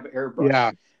he would have airbrushed.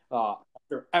 Yeah.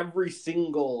 After every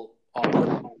single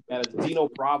Dino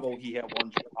Bravo, he had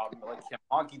one.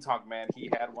 Honky Tonk Man,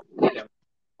 he had one.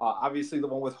 Obviously, the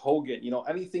one with Hogan.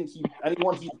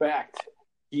 Anyone he backed,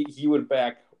 he would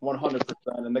back 100%.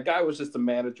 And the guy was just a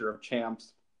manager of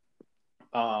champs.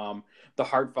 The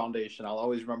Hart Foundation. I'll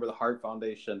always remember the Hart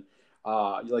Foundation.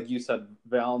 Like you said,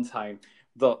 Valentine,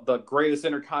 the greatest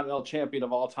Intercontinental Champion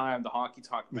of all time, the Honky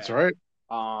Tonk Man. That's right.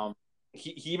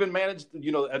 He even managed,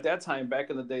 at that time, back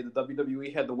in the day, the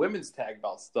WWE had the women's tag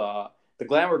belts, the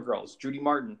Glamour Girls, Judy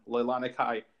Martin, Leilani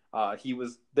Kai. He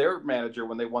was their manager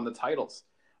when they won the titles.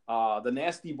 The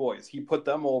Nasty Boys, he put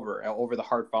them over the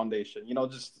Hart Foundation.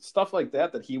 Just stuff like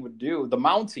that he would do. The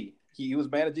Mountie, he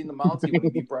was managing the Mountie when he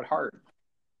beat Bret Hart.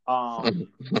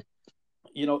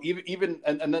 Even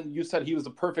and then you said he was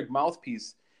the perfect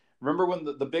mouthpiece. Remember when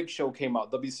the Big Show came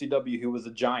out, WCW, who was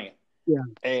a giant? Yeah.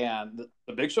 And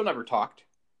the Big Show never talked,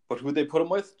 but who they put him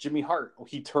with? Jimmy Hart.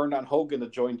 He turned on Hogan to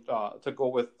go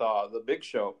with the Big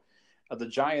Show, the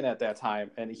Giant at that time,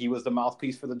 and he was the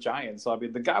mouthpiece for the Giant. So I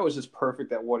mean, the guy was just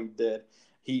perfect at what he did.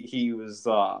 He was.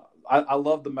 I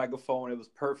love the megaphone. It was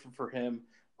perfect for him.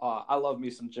 I love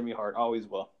me some Jimmy Hart. Always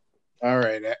will. All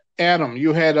right, Adam,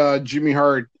 you had Jimmy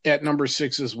Hart at number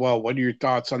 6 as well. What are your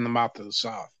thoughts on the Mouth of the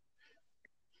South?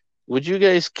 Would you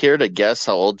guys care to guess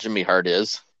how old Jimmy Hart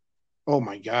is? Oh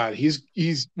my God, he's.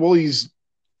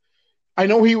 I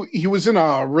know he was in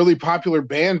a really popular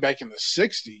band back in the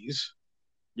 '60s.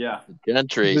 Yeah.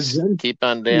 Gentries, keep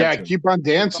on Yeah, dancing. keep on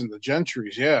dancing. The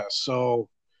Gentrys, yeah. So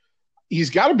he's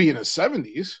got to be in his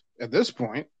 70s at this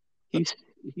point. He's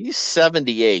he's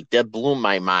 78. That blew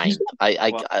my He's mind.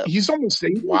 Well, he's almost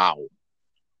 80. Wow.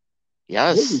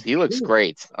 Yes, Holy he looks shit.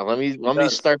 great. Let me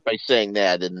does. start by saying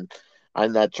that, and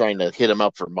I'm not trying to hit him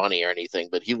up for money or anything,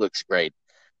 but he looks great.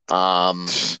 Um,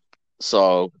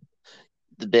 so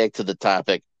back to the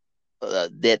topic,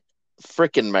 that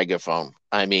freaking megaphone.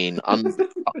 I mean,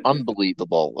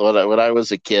 unbelievable. When I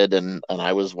was a kid and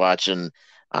I was watching,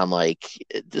 I'm like,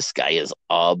 this guy is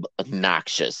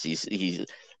obnoxious. He's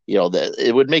that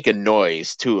it would make a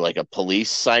noise too, like a police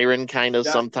siren kind of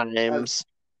Yeah. sometimes.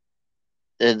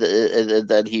 And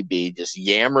then he'd be just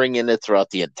yammering in it throughout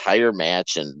the entire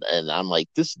match, and I'm like,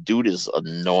 this dude is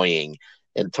annoying.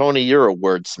 And Tony, you're a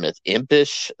wordsmith,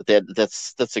 impish.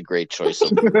 That's a great choice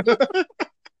of words.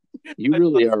 You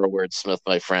really are a wordsmith,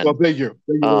 my Well, friend. thank you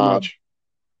very Um, much.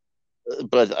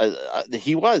 but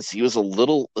he was a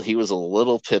little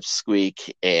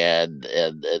pipsqueak, and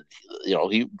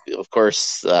he, of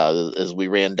course, as we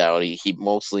ran down, he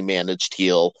mostly managed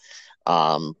heel.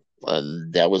 Um,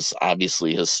 and that was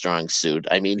obviously his strong suit.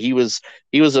 I mean, he was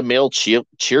a male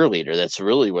cheerleader. That's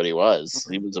really what he was.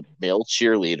 He was a male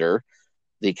cheerleader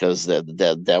because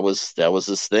that was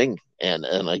his thing. And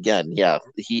again, yeah,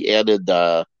 he added,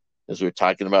 as we were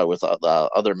talking about with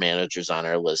other managers on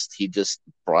our list, he just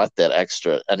brought that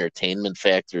extra entertainment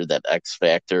factor, that X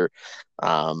factor.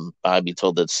 Bobby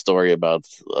told that story about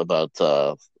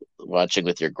watching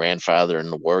with your grandfather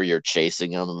and the warrior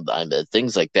chasing him.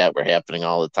 Things like that were happening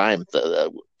all the time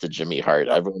to Jimmy Hart.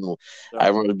 Yep.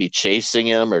 Everyone would be chasing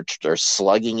him or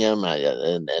slugging him,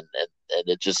 and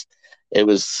it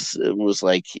was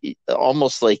like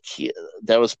almost like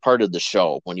that was part of the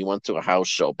show. When you went to a house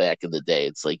show back in the day,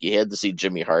 it's like you had to see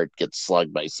Jimmy Hart get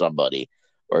slugged by somebody,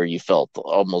 or you felt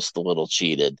almost a little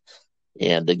cheated.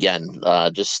 And again,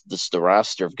 just the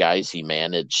roster of guys he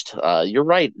managed. You're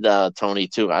right, Tony.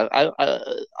 Too.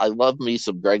 I love me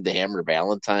some Greg the Hammer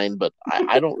Valentine, but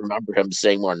I don't remember him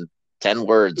saying more than 10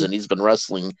 words, and he's been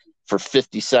wrestling for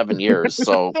 57 years.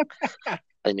 So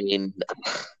I mean,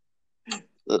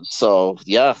 so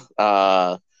yeah,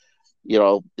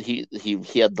 he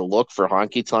had the look for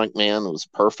Honky Tonk Man. It was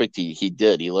perfect. He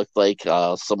did. He looked like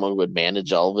someone who would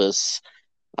manage Elvis.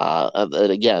 And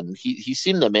again, he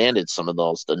seemed to manage some of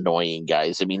those annoying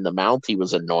guys. I mean, the Mountie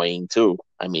was annoying too.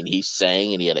 I mean, he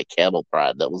sang and he had a cattle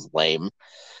prod that was lame.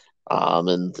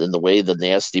 And the way the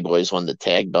Nasty Boys won the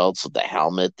tag belts with the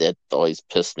helmet, that always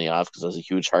pissed me off because I was a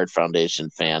huge Hart Foundation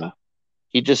fan.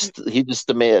 He just managed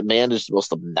the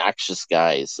most obnoxious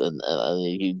guys, and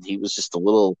he was just a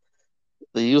little.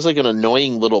 He was like an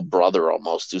annoying little brother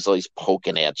almost. He was always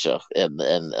poking at you,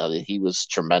 and he was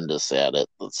tremendous at it.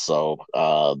 So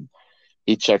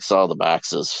he checks all the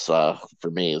boxes for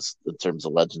me in terms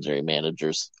of legendary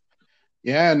managers.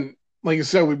 Yeah, and like I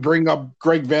said, we bring up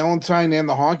Greg Valentine and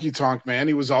the Honky Tonk Man.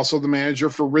 He was also the manager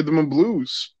for Rhythm and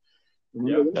Blues.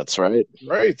 Yeah. That's right.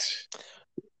 Right.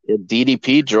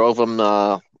 DDP drove him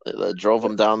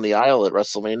down the aisle at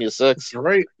WrestleMania 6.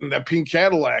 Right. And that pink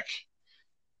Cadillac.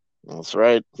 That's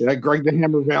right. Yeah, Greg the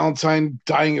Hammer Valentine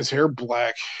dyeing his hair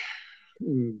black.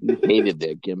 He hated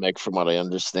that gimmick, from what I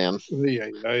understand. Yeah.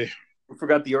 We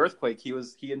forgot the earthquake. He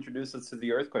introduced us to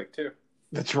the earthquake too.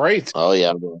 That's right. Oh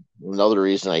yeah, another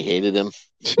reason I hated him.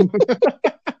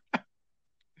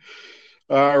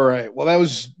 All right. Well, that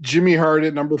was Jimmy Hart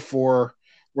at number 4.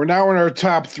 We're now in our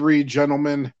top 3,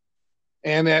 gentlemen.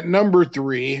 And at number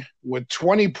 3, with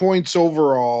 20 points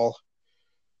overall,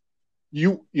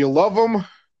 you love him.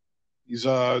 He's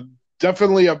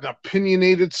definitely an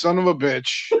opinionated son of a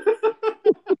bitch.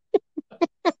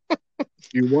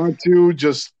 You want to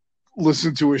just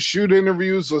listen to his shoot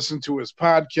interviews, listen to his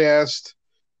podcast.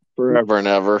 Forever and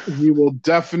ever. He will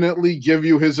definitely give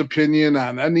you his opinion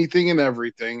on anything and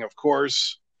everything. Of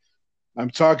course, I'm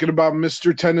talking about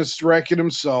Mr. Tennis Racket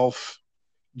himself,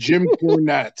 Jim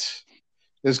Cornette,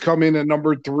 has come in at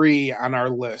number 3 on our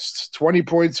list. 20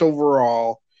 points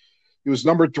overall. He was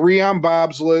number 3 on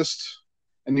Bob's list,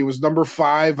 and he was number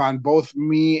 5 on both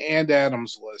me and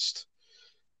Adam's list.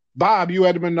 Bob, you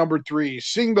had him in number 3.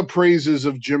 Sing the praises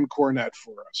of Jim Cornette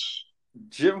for us.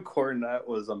 Jim Cornette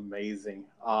was amazing.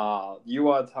 You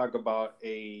want to talk about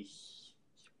a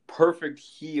perfect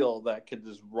heel that could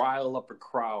just rile up a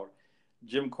crowd.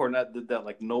 Jim Cornette did that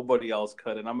like nobody else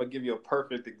could. And I'm going to give you a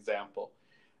perfect example.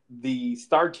 The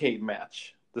Starrcade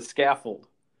match, the scaffold,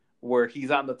 where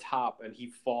he's on the top and he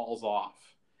falls off.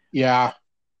 Yeah.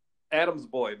 Adam's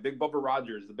boy, Big Bubba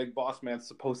Rogers, the big boss man's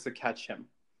supposed to catch him.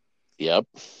 Yep.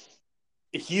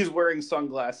 He's wearing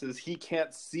sunglasses. He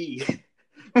can't see.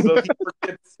 So he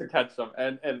forgets to catch them,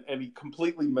 and he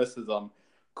completely misses them.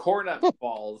 Cornette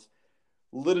falls,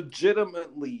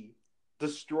 legitimately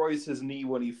destroys his knee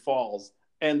when he falls,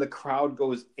 and the crowd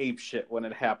goes apeshit when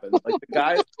it happens. Like, the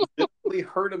guy legitimately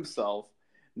hurt himself,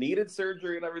 needed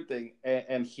surgery and everything,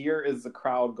 and here is the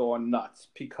crowd going nuts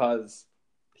because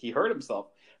he hurt himself.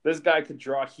 This guy could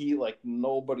draw heat like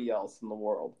nobody else in the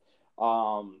world.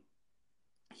 When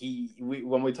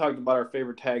we talked about our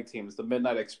favorite tag teams, the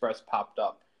Midnight Express popped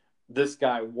up. This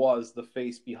guy was the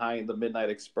face behind the Midnight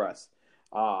Express.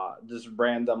 Just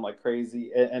ran them like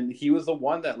crazy, and he was the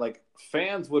one that like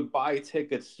fans would buy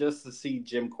tickets just to see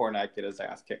Jim Cornette get his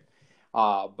ass kicked.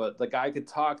 But the guy could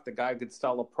talk, the guy could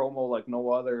sell a promo like no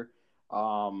other.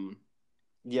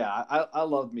 Yeah, I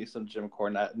loved me some Jim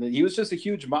Cornette, and he was just a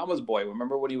huge mama's boy.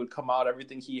 Remember when he would come out,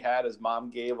 everything he had, his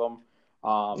mom gave him.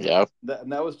 Yeah.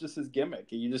 And that was just his gimmick.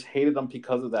 You just hated him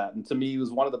because of that. And to me, he was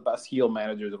one of the best heel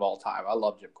managers of all time. I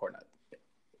love Jim Cornette.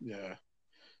 Yeah.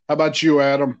 How about you,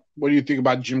 Adam? What do you think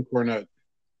about Jim Cornette?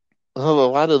 Well, a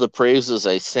lot of the praises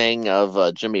I sang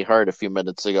of Jimmy Hart a few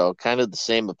minutes ago, kind of the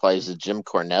same applies to Jim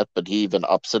Cornette, but he even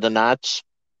ups it a notch.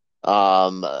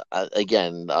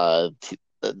 Again,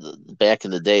 back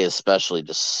in the day, especially,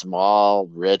 just small,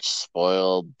 rich,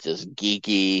 spoiled, just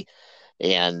geeky,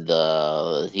 and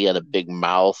he had a big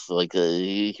mouth. Like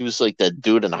he was like that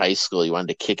dude in high school. You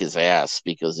wanted to kick his ass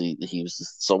because he was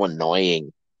just so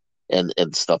annoying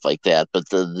and stuff like that. But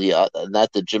the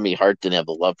not that Jimmy Hart didn't have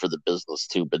a love for the business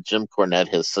too, but Jim Cornette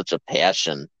has such a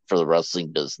passion for the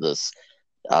wrestling business.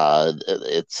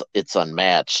 It's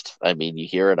unmatched. I mean, you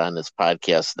hear it on his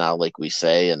podcast now, like we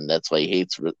say, and that's why he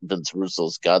hates Vince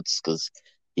Russo's guts, because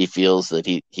he feels that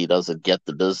he doesn't get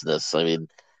the business. I mean,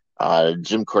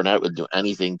 Jim Cornette would do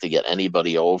anything to get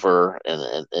anybody over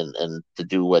and to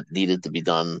do what needed to be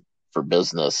done for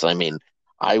business. I mean,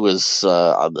 I was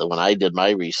when I did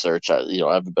my research,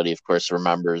 everybody of course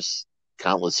remembers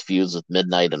countless feuds with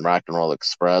Midnight and Rock and Roll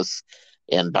Express,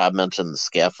 and Bob mentioned the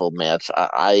scaffold match.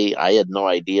 I had no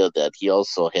idea that he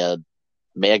also had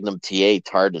Magnum TA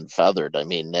tarred and feathered. I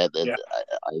mean, Yeah.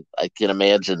 I can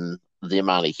imagine the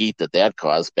amount of heat that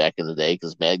caused back in the day,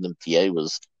 because Magnum TA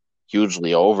was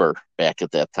hugely over back at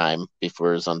that time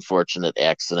before his unfortunate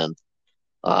accident.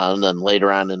 And then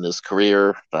later on in his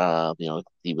career,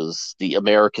 he was the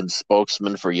American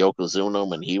spokesman for Yokozuna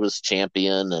when he was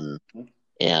champion, and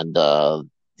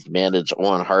he managed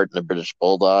Owen Hart and the British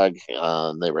Bulldog.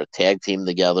 They were a tag team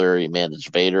together. He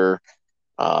managed Vader.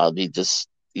 He just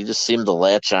seemed to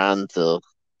latch on to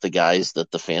the guys that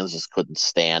the fans just couldn't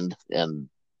stand. And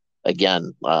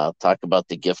again, talk about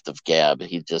the gift of gab.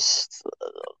 He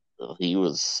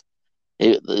was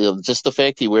just the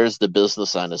fact he wears the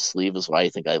business on his sleeve is why I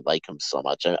think I like him so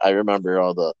much. I remember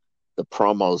all the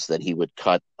promos that he would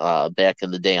cut back in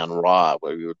the day on Raw,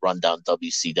 where he would run down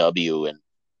WCW,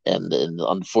 and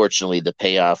unfortunately the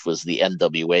payoff was the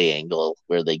NWA angle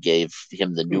where they gave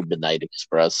him the new Midnight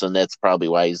Express, and that's probably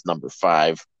why he's number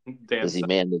 5, because he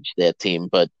managed that team.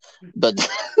 But but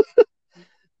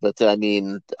I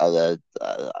mean, I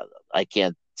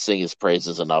can't sing his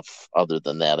praises enough. Other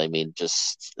than that, I mean,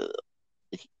 just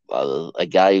a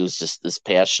guy who's just as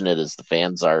passionate as the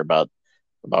fans are about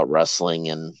wrestling,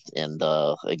 and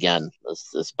again,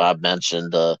 as Bob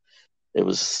mentioned, it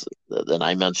was, and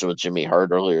I mentioned with Jimmy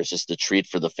Hart earlier, it's just a treat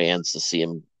for the fans to see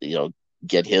him,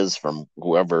 get his from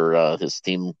whoever his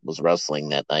team was wrestling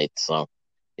that night. So,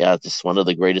 yeah, just one of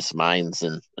the greatest minds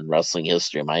in wrestling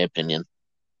history, in my opinion.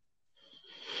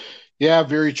 Yeah,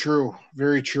 very true.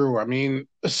 Very true. I mean,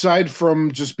 aside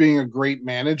from just being a great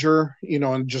manager,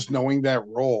 and just knowing that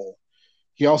role,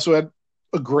 he also had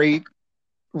a great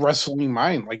wrestling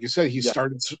mind. Like you said, he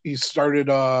started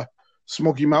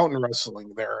Smoky Mountain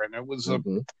Wrestling there, and it was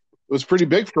pretty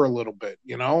big for a little bit,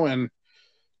 and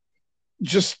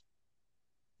just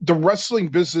the wrestling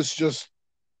business just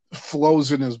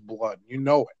flows in his blood. He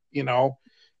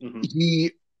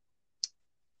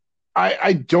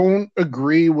I don't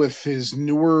agree with his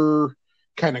newer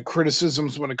kind of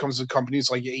criticisms when it comes to companies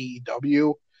like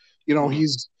AEW.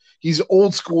 He's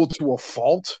old school to a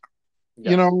fault,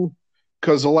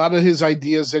 because a lot of his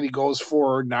ideas that he goes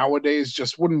for nowadays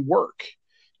just wouldn't work.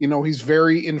 He's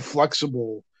very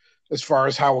inflexible as far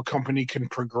as how a company can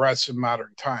progress in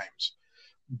modern times.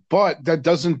 But that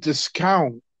doesn't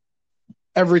discount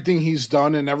everything he's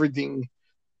done and everything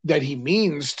that he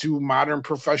means to modern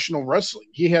professional wrestling.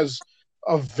 He has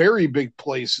a very big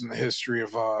place in the history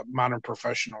of modern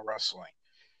professional wrestling.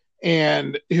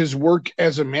 And his work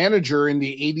as a manager in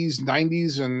the 80s,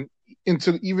 90s, and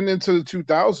even into the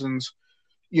 2000s,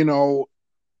 you know,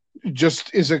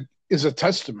 just is a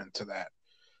testament to that.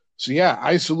 So yeah,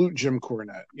 I salute Jim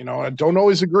Cornette. You know, I don't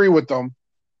always agree with them,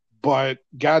 but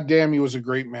goddamn, he was a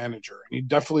great manager, and he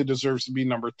definitely deserves to be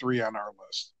number 3 on our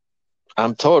list.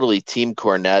 I'm totally Team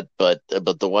Cornette, but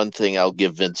the one thing I'll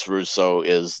give Vince Russo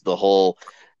is the whole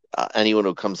anyone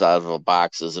who comes out of a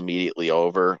box is immediately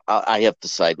over. I have to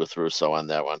side with Russo on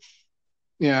that one.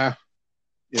 Yeah,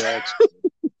 yeah.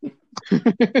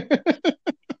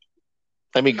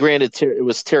 I mean, granted, it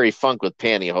was Terry Funk with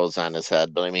pantyhose on his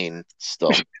head, but I mean,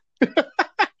 still,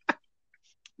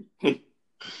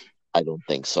 I don't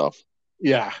think so.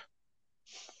 Yeah.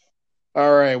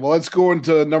 All right. Well, let's go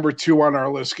into number 2 on our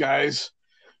list, guys.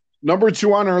 Number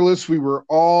 2 on our list, we were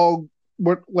all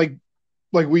like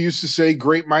we used to say,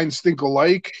 great minds think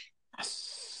alike.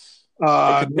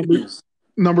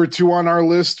 Number 2 on our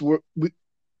list,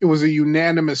 it was a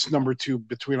unanimous number 2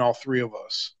 between all 3 of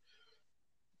us.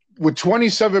 With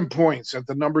 27 points at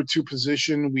the number 2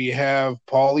 position, we have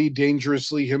Paulie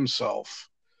Dangerously himself,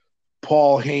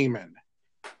 Paul Heyman.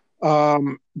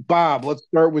 Bob, let's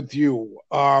start with you.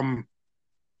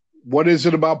 What is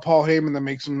it about Paul Heyman that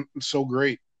makes him so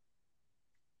great?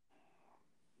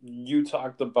 You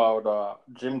talked about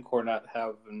Jim Cornette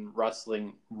having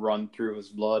wrestling run through his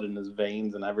blood and his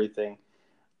veins and everything.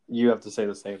 You have to say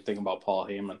the same thing about Paul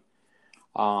Heyman.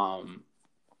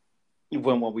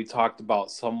 When we talked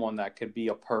about someone that could be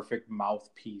a perfect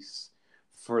mouthpiece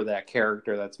for that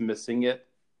character that's missing it,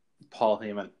 Paul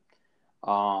Heyman.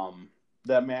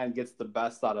 That man gets the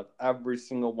best out of every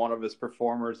single one of his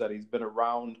performers that he's been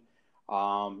around.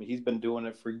 He's been doing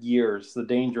it for years. The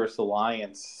Dangerous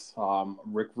Alliance,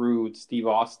 Rick Rude, Steve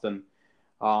Austin.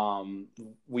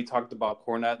 We talked about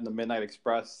Cornette and the Midnight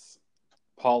Express.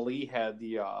 Paul Lee had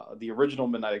the original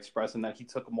Midnight Express, and then he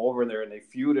took him over there, and they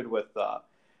feuded with the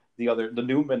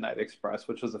new Midnight Express,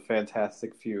 which was a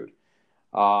fantastic feud.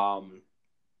 CM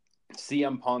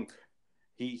Punk.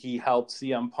 He helped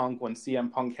CM Punk when CM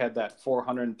Punk had that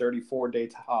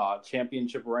 434-day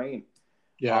championship reign.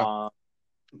 Yeah.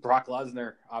 Brock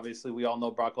Lesnar, obviously, we all know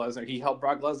Brock Lesnar. He helped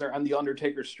Brock Lesnar end the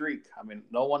Undertaker streak. I mean,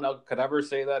 no one else could ever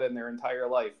say that in their entire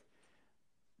life.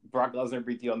 Brock Lesnar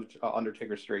beat the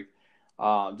Undertaker streak.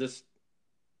 Just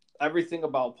everything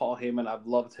about Paul Heyman, I've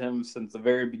loved him since the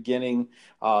very beginning.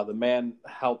 The man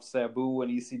helped Sabu and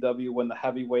ECW win the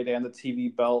heavyweight and the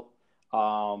TV belt.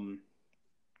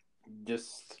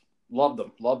 Just loved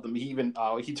him. He even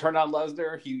he turned on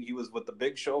Lesnar. He was with the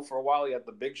Big Show for a while. He had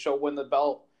the Big Show win the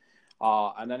belt.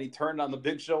 And then he turned on the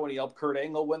Big Show and he helped Kurt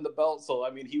Angle win the belt. So, I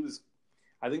mean,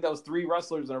 I think that was 3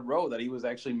 wrestlers in a row that he was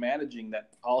actually managing that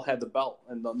all had the belt.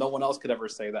 And no one else could ever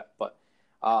say that. But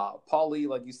Paul Lee,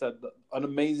 like you said, an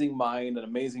amazing mind, an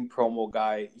amazing promo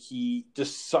guy. He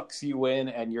just sucks you in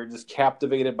and you're just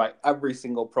captivated by every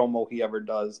single promo he ever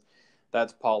does.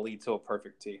 That's Paul Lee to a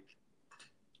perfect T.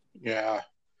 Yeah.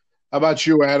 How about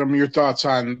you, Adam? Your thoughts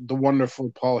on the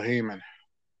wonderful Paul Heyman?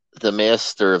 The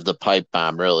master of the pipe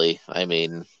bomb, really. I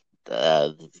mean,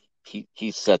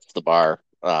 he sets the bar.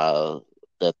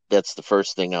 That's the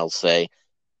first thing I'll say.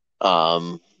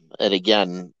 And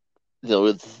again,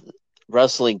 with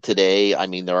wrestling today, I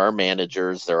mean, there are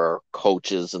managers, there are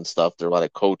coaches and stuff. There are a lot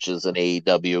of coaches in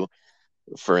AEW,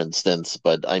 for instance.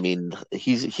 But I mean,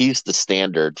 he's the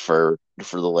standard for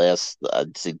the last,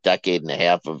 I'd say, decade and a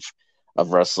half of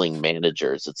wrestling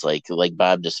managers. It's like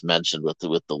Bob just mentioned with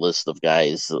the list of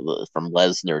guys from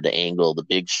Lesnar to Angle, the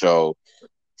Big Show,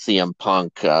 CM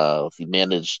Punk. He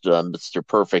managed Mr.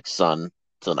 Perfect's son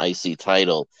to an IC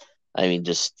title. I mean,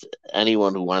 just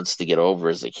anyone who wants to get over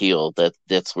as a heel,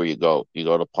 that's where you go. You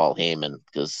go to Paul Heyman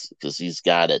because he's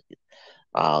got it.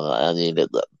 I mean,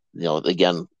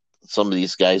 again, some of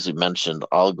these guys we mentioned,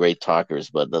 all great talkers,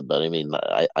 but I mean,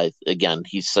 I again,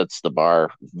 he sets the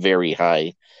bar very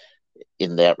high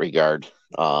in that regard.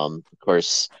 Of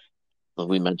course,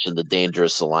 we mentioned the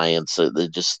Dangerous Alliance.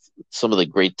 Just some of the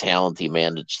great talent he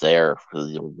managed there.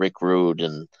 Rick Rude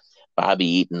and Bobby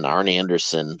Eaton, Arn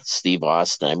Anderson, Steve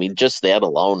Austin. I mean, just that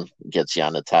alone gets you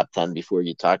on the top 10 before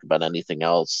you talk about anything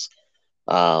else.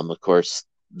 Of course,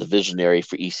 the visionary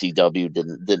for ECW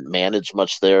didn't manage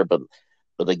much there, but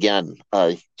again,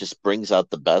 just brings out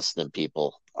the best in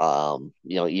people.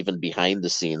 Even behind the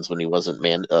scenes when he wasn't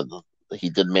he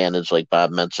did manage, like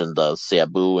Bob mentioned,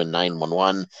 Sabu and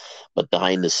 911, but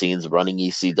behind the scenes running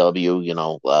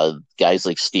ECW, guys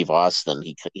like Steve Austin,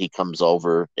 he comes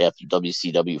over after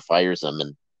WCW fires him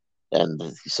and And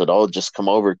he said, "Oh, just come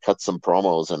over, cut some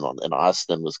promos." And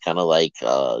Austin was kind of like,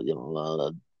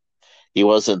 he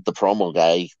wasn't the promo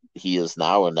guy he is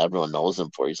now, and everyone knows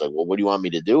him for. He's like, "Well, what do you want me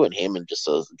to do?" And Heyman just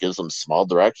gives him small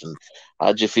direction.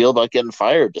 How'd you feel about getting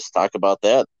fired? Just talk about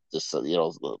that. Just let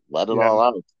it all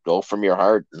out. Go from your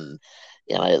heart, and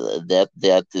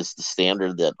that is the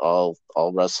standard that all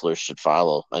wrestlers should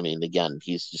follow. I mean, again,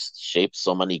 he's just shaped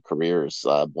so many careers,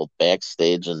 both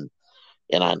backstage and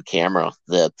on camera,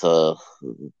 that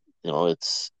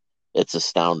it's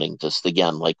astounding. Just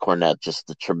again, like Cornette, just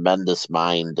a tremendous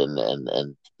mind,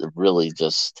 and really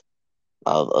just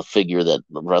a figure that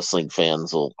wrestling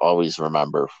fans will always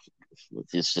remember.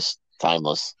 It's just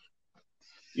timeless.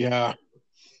 Yeah,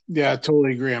 I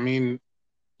totally agree. I mean,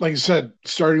 like I said,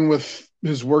 starting with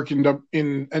his work in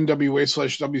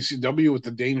NWA/WCW with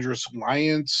the Dangerous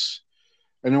Alliance.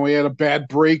 I know he had a bad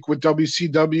break with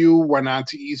WCW, went on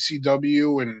to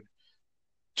ECW, and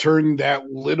turned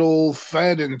that little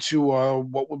fed into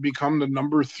what would become the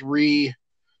number 3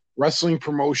 wrestling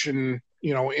promotion,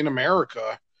 in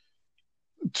America.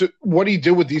 To what he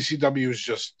did with ECW is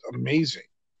just amazing,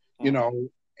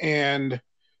 and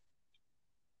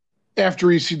after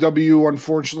ECW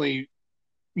unfortunately,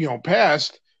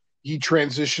 passed, he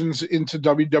transitions into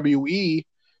WWE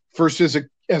first as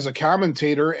a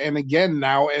commentator, and again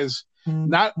now as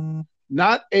not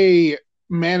a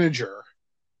manager,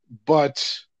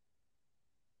 but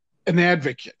an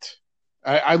advocate.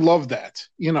 I love that.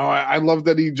 I love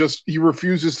that he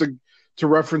refuses to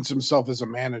reference himself as a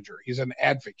manager. He's an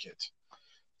advocate.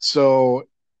 So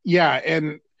yeah,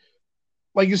 and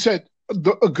like you said,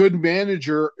 a good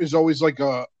manager is always like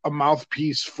a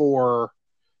mouthpiece for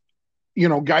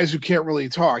guys who can't really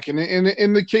talk. And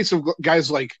in the case of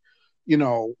guys like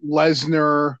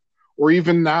Lesnar, or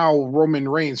even now Roman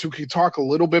Reigns, who can talk a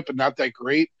little bit but not that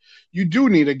great, you do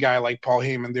need a guy like Paul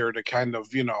Heyman there to kind of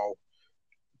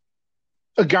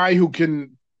a guy who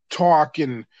can talk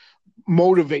and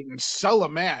motivate and sell a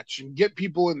match and get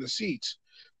people in the seats.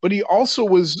 But he also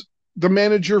was the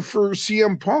manager for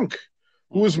CM Punk,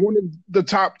 who was one of the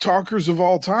top talkers of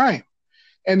all time.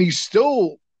 And he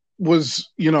still was,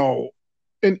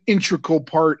 an integral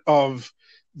part of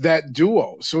that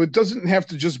duo. So it doesn't have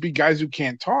to just be guys who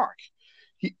can't talk.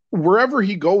 Wherever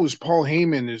he goes, Paul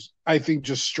Heyman I think,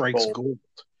 just strikes gold.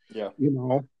 Yeah.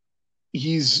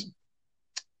 He's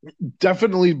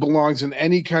definitely belongs in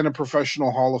any kind of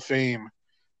professional Hall of Fame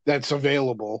that's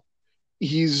available.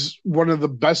 He's one of the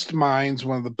best minds,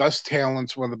 one of the best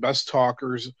talents, one of the best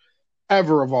talkers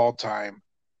ever of all time.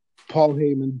 Paul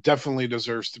Heyman definitely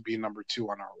deserves to be number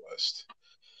 2 on our list.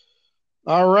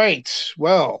 All right.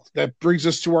 Well, that brings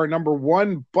us to our number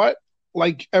 1. But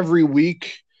like every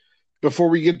week, before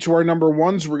we get to our number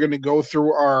 1s, we're going to go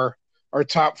through our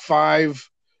top 5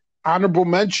 honorable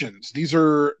mentions. These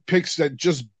are picks that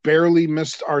just barely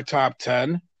missed our top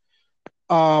 10.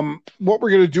 What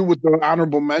we're going to do with the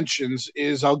honorable mentions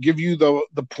is I'll give you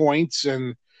the points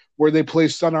and where they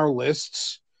placed on our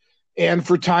lists. And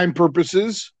for time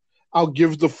purposes, I'll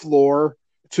give the floor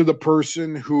to the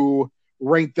person who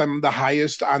ranked them the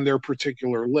highest on their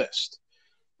particular list.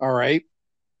 All right.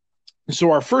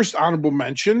 So our first honorable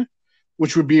mention,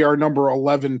 which would be our number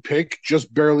 11 pick,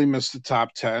 just barely missed the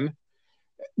top 10,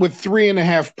 with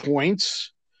 3.5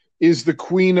 points, is the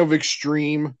Queen of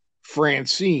Extreme,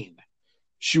 Francine.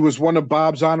 She was one of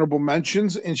Bob's honorable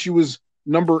mentions, and she was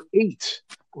number 8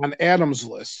 on Adam's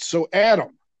list. So,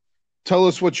 Adam, tell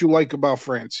us what you like about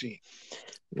Francine.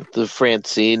 The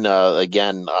Francine,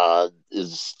 again,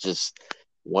 is just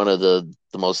one of the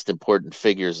most important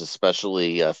figures,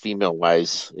 especially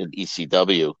female-wise, in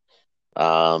ECW.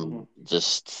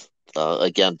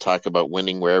 Again, talk about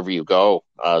winning wherever you go.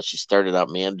 She started out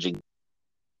managing,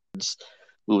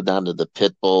 moved on to the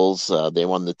Pitbulls. They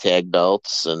won the tag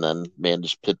belts, and then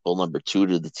managed Pitbull number 2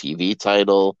 to the TV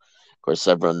title. Of course,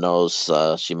 everyone knows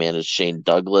she managed Shane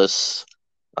Douglas,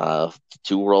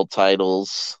 2 world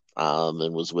titles,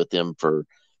 and was with him for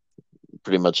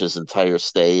pretty much his entire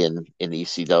stay in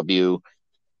ECW.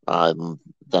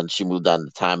 Then she moved on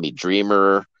to Tommy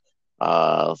Dreamer.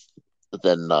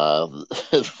 Then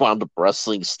wound up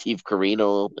wrestling Steve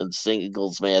Corino in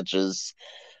singles matches.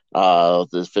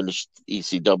 The finished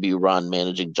ECW run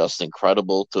managing Just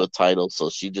Incredible to a title. So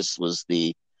she just was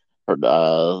she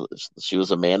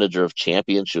was a manager of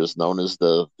champions. She was known as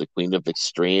the Queen of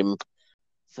Extreme.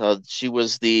 She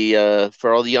was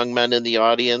for all the young men in the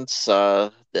audience,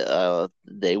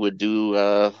 they would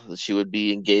she would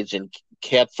be engaged in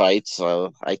cat fights.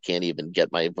 I can't even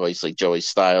get my voice like Joey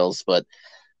Styles, but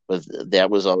that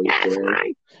was always there.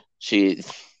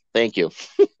 Thank you.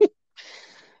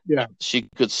 She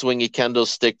could swing a kendo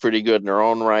stick pretty good in her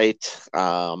own right.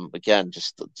 Again,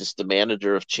 just a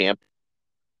manager of champ.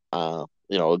 A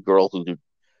girl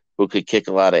who could kick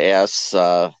a lot of ass.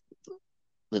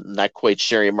 Not quite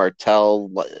Sherry Martel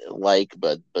like,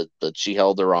 but she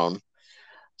held her own.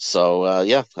 So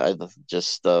I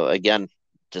just again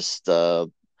just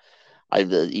the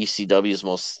ECW is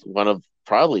one of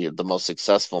probably the most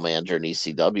successful manager in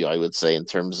ECW, I would say, in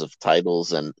terms of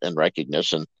titles and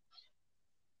recognition.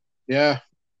 Yeah,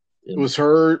 it was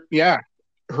her. Yeah,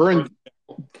 her and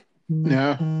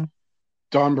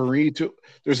Dawn Marie too.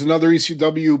 There's another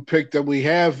ECW pick that we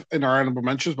have in our honorable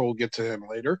mentions, but we'll get to him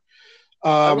later.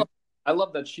 I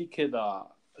love that she could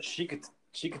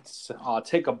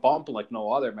take a bump like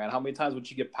no other, man. How many times would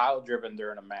she get pile driven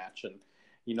during a match? And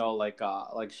like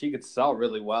she could sell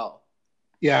really well.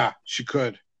 Yeah, she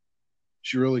could.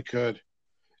 She really could.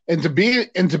 And to be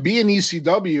in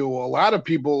ECW, a lot of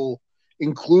people,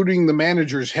 including the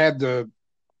managers, had to,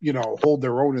 hold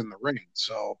their own in the ring.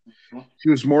 So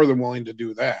she was more than willing to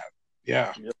do that.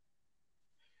 Yeah. Yep.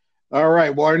 All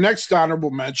right. Well, our next honorable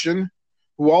mention,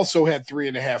 who also had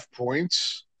 3.5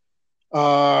 points,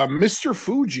 Mr.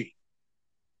 Fuji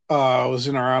was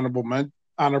in our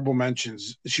honorable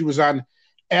mentions. She was on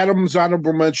Adam's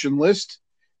honorable mention list,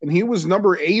 and he was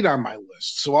number 8 on my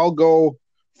list. So I'll go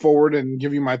forward and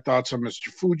give you my thoughts on Mr.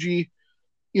 Fuji.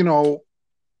 I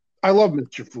love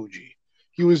Mr. Fuji.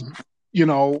 He was,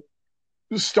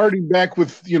 starting back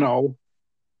with,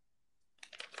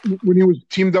 when he was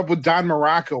teamed up with Don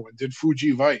Morocco and did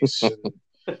Fuji Vice and,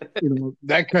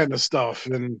 that kind of stuff.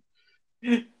 And,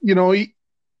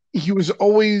 he was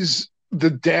always the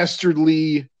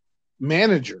dastardly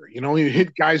manager. He would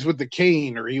hit guys with the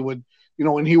cane, or he would,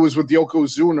 when he was with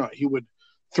Yokozuna, he would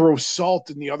throw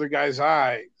salt in the other guy's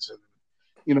eyes,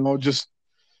 and, just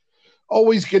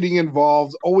always getting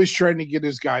involved, always trying to get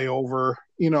his guy over.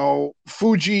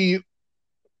 Fuji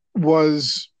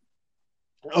was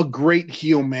a great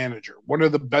heel manager, one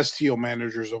of the best heel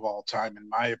managers of all time, in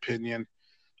my opinion.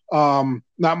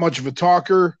 Not much of a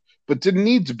talker, but didn't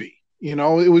need to be. It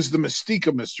was the mystique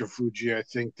of Mr. Fuji, I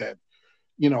think, that,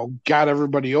 got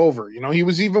everybody over. He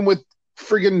was even with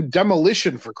friggin'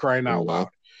 Demolition, for crying out loud.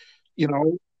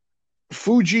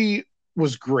 Fuji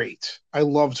was great. I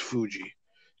loved Fuji.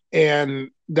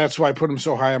 And that's why I put him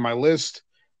so high on my list.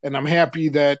 And I'm happy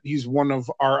that he's one of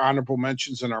our honorable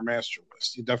mentions in our master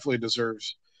list. He definitely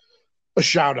deserves a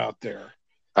shout out there.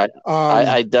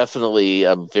 I definitely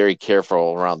am very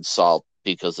careful around salt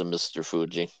because of Mr.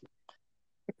 Fuji.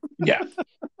 Yeah,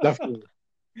 definitely.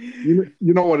 You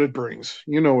know what it brings.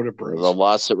 You know what it brings. The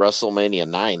loss at WrestleMania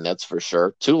 9, that's for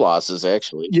sure. 2 losses,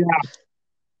 actually. Yeah.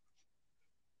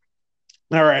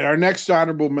 All right, our next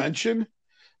honorable mention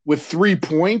with 3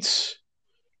 points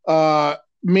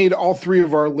made all 3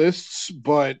 of our lists,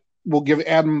 but we'll give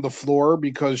Adam the floor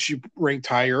because she ranked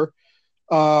higher.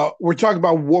 We're talking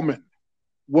about Woman.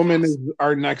 Woman is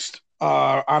our next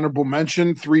honorable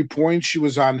mention, 3 points. She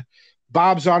was on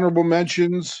Bob's honorable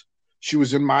mentions. She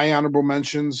was in my honorable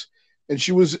mentions, and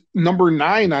she was number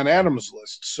 9 on Adam's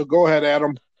list. So go ahead,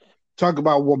 Adam. Talk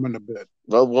about Woman a bit.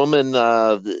 Well, Woman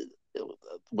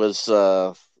was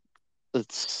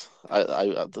it's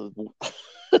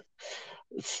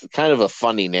kind of a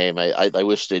funny name. I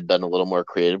wish they'd been a little more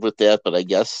creative with that, but I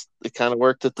guess it kind of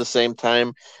worked at the same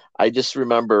time. I just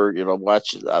remember,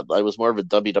 watch. I was more of a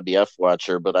WWF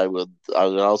watcher, but I would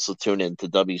also tune into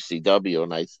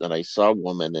WCW, and I saw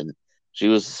Woman, and she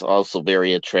was also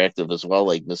very attractive as well,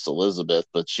 like Miss Elizabeth,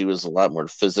 but she was a lot more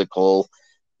physical,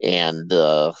 and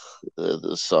so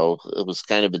it was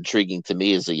kind of intriguing to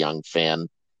me as a young fan.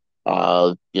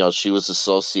 She was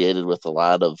associated with a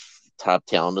lot of top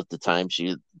talent at the time.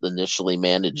 She initially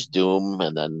managed Doom,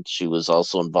 and then she was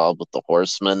also involved with the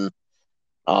Horsemen.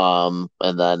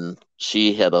 And then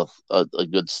she had a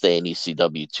good stay in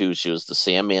ECW too. She was the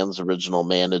Sandman's original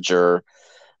manager.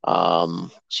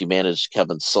 She managed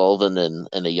Kevin Sullivan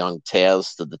and a young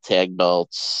Taz to the tag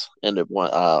belts, and it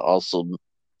also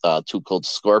Too Cold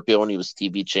Scorpio, and he was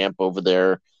TV champ over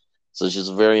there. So she's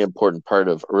a very important part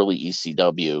of early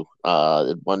ECW.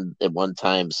 At one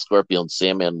time, Scorpio and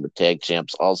Sandman were tag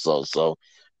champs also. So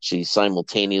she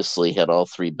simultaneously had all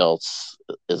 3 belts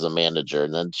as a manager,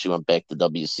 and then she went back to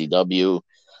WCW.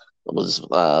 Was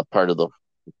part of the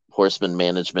Horseman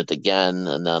management again,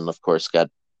 and then of course got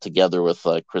together with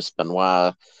Chris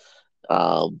Benoit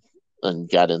and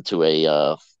got into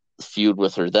a feud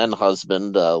with her then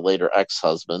husband, later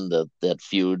ex-husband. That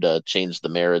feud changed the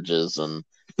marriages, and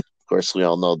of course we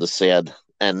all know the sad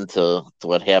end to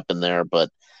what happened there. But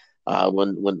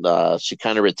When she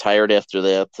kind of retired after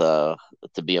that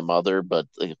to be a mother, but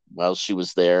while she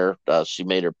was there, she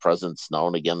made her presence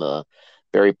known again.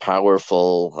 Very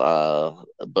powerful,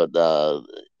 but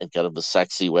in kind of a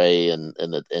sexy way, and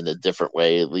in a different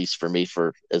way, at least for me,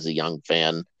 for as a young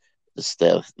fan.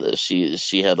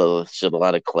 She had a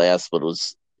lot of class, but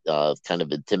was kind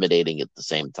of intimidating at the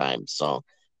same time. So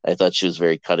I thought she was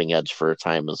very cutting edge for her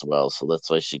time as well. So that's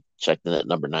why she checked in at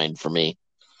number 9 for me.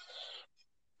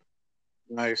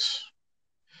 Nice.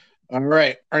 All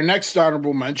right. Our next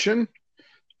honorable mention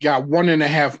got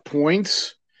 1.5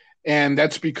 points, and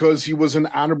that's because he was an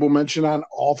honorable mention on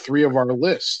all 3 of our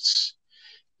lists.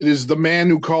 It is the man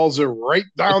who calls it right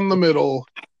down the middle,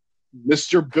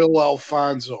 Mr. Bill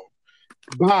Alfonso.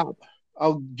 Bob,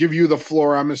 I'll give you the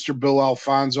floor on Mr. Bill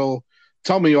Alfonso.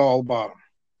 Tell me all about him.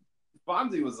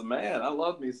 Fonzie was a man. I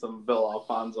love me some Bill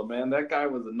Alfonso, man. That guy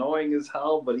was annoying as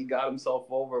hell, but he got himself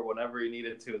over whenever he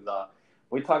needed to.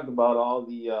 We talked about all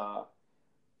the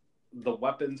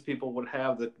weapons people would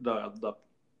have, the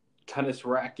tennis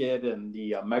racket and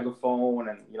the megaphone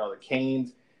and the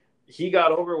canes. He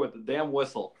got over with the damn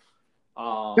whistle.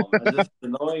 And just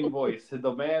an annoying voice.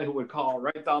 The man who would call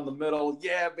right down the middle,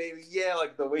 yeah, baby, yeah,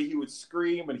 like the way he would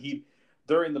scream, and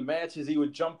during the matches he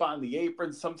would jump on the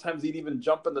apron. Sometimes he'd even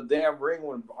jump in the damn ring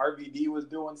when RVD was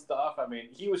doing stuff. I mean,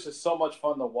 he was just so much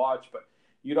fun to watch. But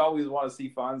you'd always want to see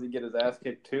Fonzie get his ass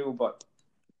kicked too. But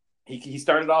he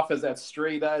started off as that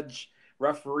straight edge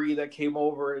referee that came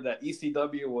over, that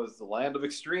ECW was the land of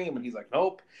extreme, and he's like,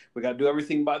 nope, we got to do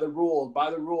everything by the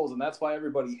rules, and that's why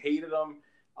everybody hated him.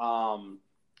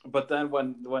 But then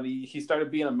when he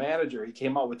started being a manager, he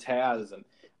came out with Taz, and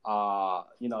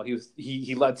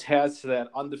he led Taz to that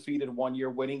undefeated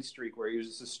 1-year winning streak where he was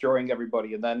just destroying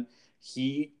everybody, and then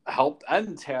he helped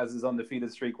end Taz's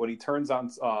undefeated streak when he turns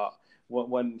on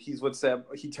when he's with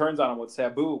he turns on him with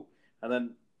Sabu, and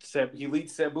then he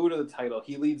leads Sabu to the title.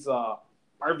 He leads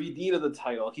RVD to the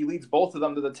title. He leads both of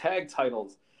them to the tag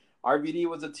titles. RVD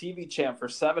was a TV champ for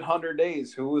 700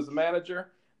 days. Who was the manager?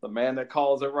 The man that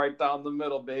calls it right down the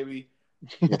middle, baby.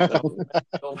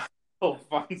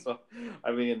 Alfonso.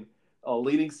 I mean,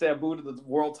 leading Sabu to the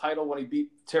world title when he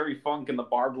beat Terry Funk in the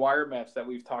barbed wire match that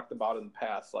we've talked about in the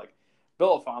past. Like,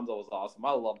 Bill Alfonso was awesome.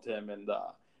 I loved him, and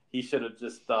he should have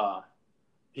just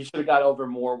he should have got over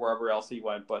more wherever else he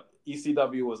went. But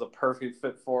ECW was a perfect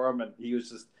fit for him, and he was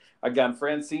just, again,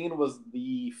 Francine was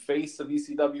the face of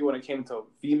ECW when it came to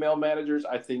female managers.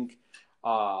 I think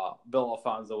Bill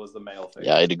Alfonso was the male face.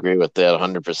 Yeah, I'd agree with that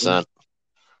 100%.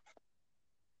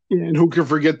 And who can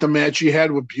forget the match he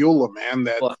had with Beulah, man?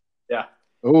 Yeah.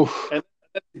 Oh. And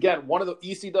again, one of the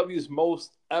ECW's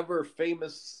most ever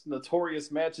famous,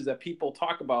 notorious matches that people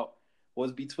talk about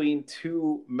was between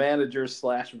 2 managers /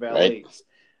 valets, right.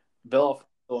 Bill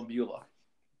Alfonso and Beulah.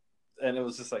 And it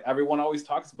was just like, everyone always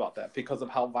talks about that because of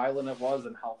how violent it was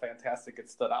and how fantastic it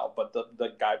stood out. But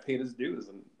the guy paid his dues,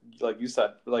 and like you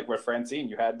said, like with Francine,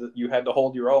 you had to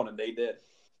hold your own, and they did.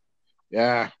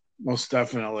 Yeah, most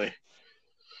definitely.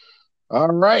 All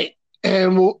right,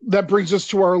 and that brings us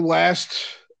to our last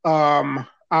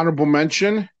honorable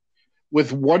mention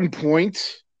with 1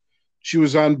 point. She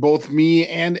was on both me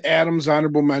and Adam's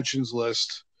honorable mentions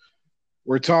list.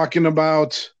 We're talking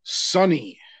about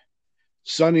Sunny.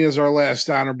 Sunny is our last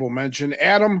honorable mention.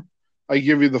 Adam, I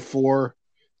give you the floor.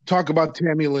 Talk about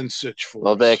Tammy Lynn Sitch for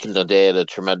us. Back in the day, I had a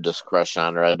tremendous crush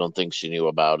on her. I don't think she knew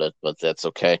about it, but that's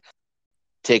okay.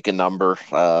 Take a number,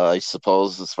 I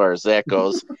suppose, as far as that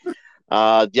goes.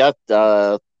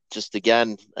 Just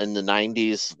again, in the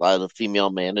 90s, a lot of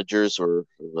female managers were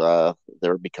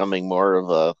becoming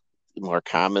more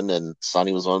common, and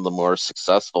Sunny was one of the more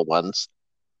successful ones.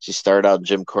 She started out in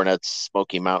Jim Cornette's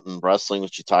Smoky Mountain Wrestling,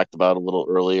 which you talked about a little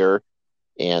earlier,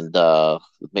 and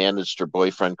managed her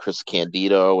boyfriend Chris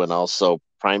Candido, and also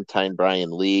Primetime Brian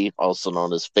Lee, also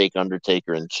known as Fake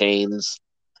Undertaker in Chains,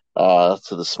 to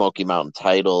the Smoky Mountain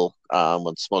title.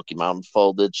 When Smoky Mountain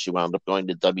folded, she wound up going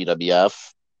to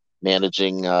WWF,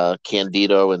 managing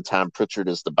Candido and Tom Pritchard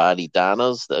as the Body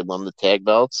Donnas that won the tag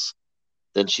belts.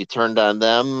 Then she turned on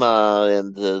them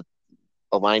and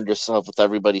aligned herself with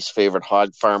everybody's favorite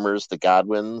hog farmers, the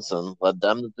Godwins, and led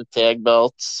them to the tag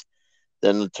belts.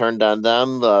 Then turned on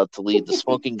them to lead the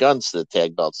Smoking Guns to the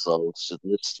tag belts. So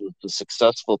this was a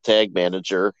successful tag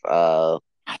manager right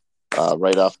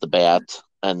off the bat.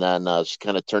 And then she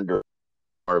kind of turned her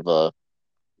more of a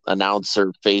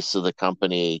announcer, face of the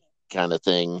company kind of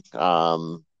thing.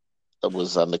 That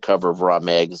was on the cover of Raw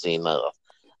magazine.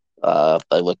 I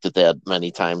looked at that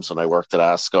many times when I worked at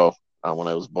Osco when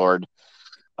I was bored.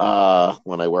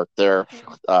 When I worked there,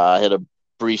 I had a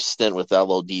brief stint with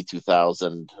LOD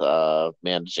 2000,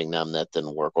 managing them. That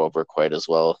didn't work over quite as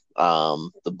well.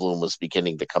 The bloom was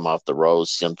beginning to come off the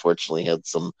rose. She unfortunately had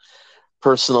some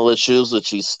personal issues, which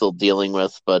she's still dealing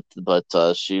with, but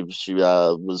she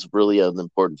was really an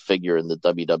important figure in the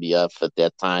WWF at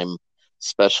that time.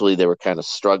 Especially, they were kind of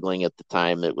struggling at the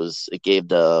time. It gave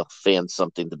the fans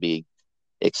something to be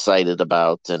excited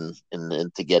about and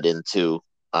to get into.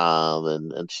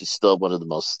 And she's still one of the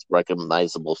most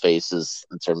recognizable faces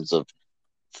in terms of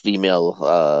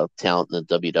female talent in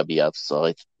the WWF. So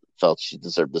I felt she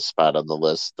deserved a spot on the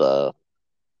list for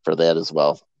that as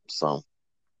well. So.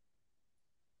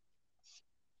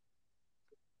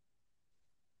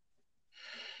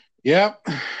 Yep.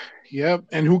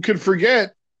 And who could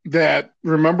forget that?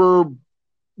 Remember,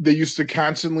 they used to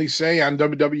constantly say on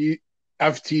WWF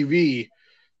TV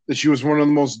that she was one of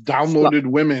the most downloaded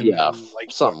women in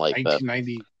like something like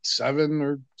 1997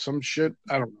 or some shit.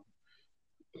 I don't know.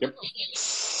 Yep.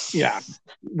 Yeah,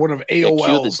 one of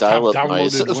AOL's top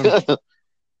downloaded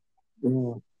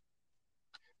women.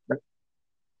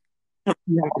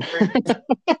 Yeah.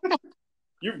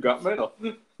 You've got mail.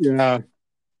 Yeah.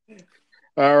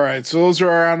 All right, so those are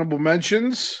our honorable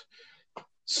mentions.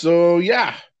 So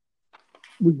yeah,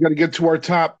 we've got to get to our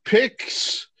top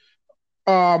picks.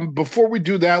 Before we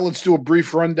do that, let's do a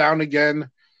brief rundown again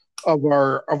of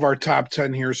our top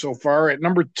 10 here so far. At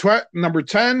number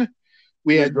 10,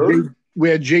 we had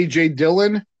J.J.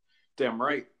 Dillon. Damn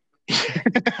right.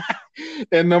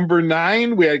 At number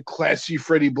 9, we had Classy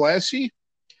Freddie Blassie.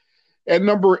 At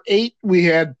number 8, we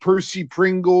had Percy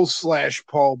Pringle /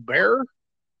 Paul Bear.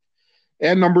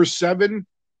 At number 7,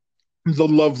 the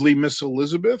lovely Miss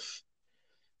Elizabeth.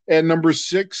 At number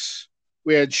 6,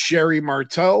 we had Sherry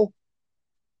Martel.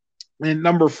 At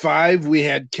number 5, we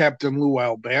had Captain Lou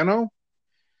Albano.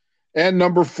 At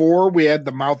number 4, we had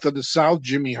the Mouth of the South,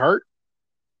 Jimmy Hart.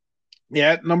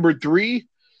 At number 3,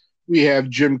 we have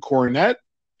Jim Cornette.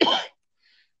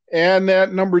 And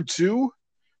at number 2,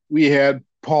 we had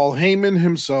Paul Heyman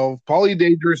himself, Paulie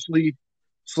Dangerously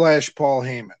 / Paul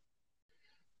Heyman.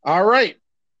 All right.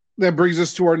 That brings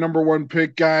us to our number 1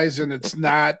 pick, guys, and it's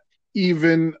not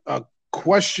even a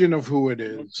question of who it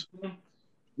is.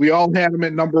 We all had him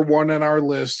at number 1 on our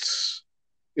lists.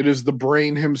 It is the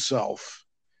brain himself.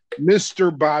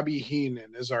 Mr. Bobby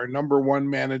Heenan is our number 1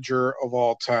 manager of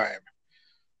all time.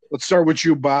 Let's start with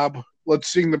you, Bob. Let's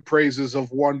sing the praises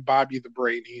of one Bobby the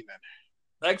Brain Heenan.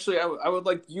 Actually, I would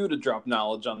like you to drop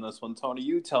knowledge on this one, Tony.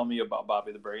 You tell me about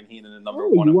Bobby the Brain Heenan in number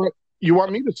 1. You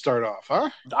want me to start off, huh?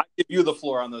 I give you the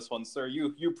floor on this one, sir.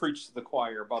 You preach to the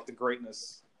choir about the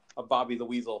greatness of Bobby the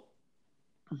Weasel.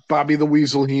 Bobby the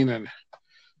Weasel Heenan.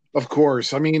 Of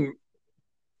course. I mean,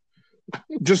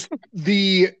 just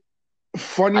the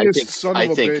funniest son of a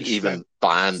bitch. I think even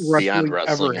beyond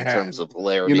wrestling in terms of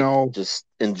hilarity, just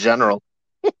in general.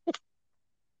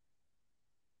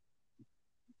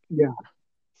 Yeah.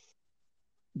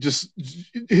 Just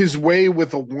his way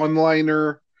with a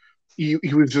one-liner. He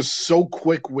was just so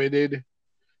quick-witted.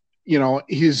 He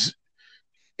was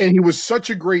such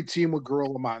a great team with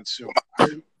Gorilla Monsoon.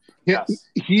 Yes.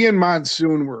 He and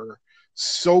Monsoon were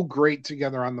so great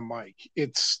together on the mic.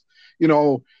 It's,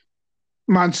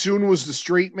 Monsoon was the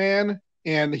straight man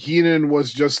and Heenan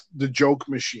was just the joke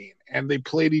machine, and they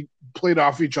played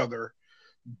off each other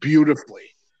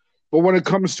beautifully. But when it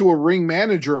comes to a ring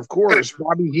manager, of course,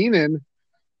 Bobby Heenan,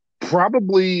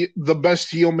 probably the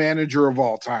best heel manager of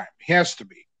all time. He has to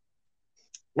be.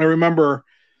 I remember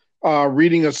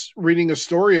reading a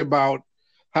story about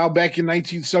how back in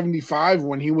 1975,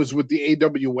 when he was with the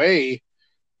AWA,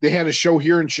 they had a show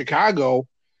here in Chicago,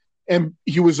 and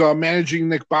he was managing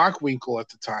Nick Bockwinkel at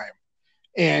the time.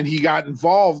 And he got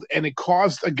involved, and it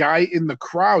caused a guy in the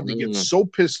crowd to get so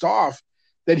pissed off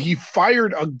that he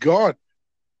fired a gun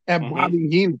at Bobby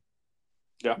Heenan.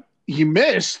 Yeah. He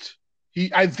missed.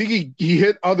 I think he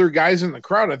hit other guys in the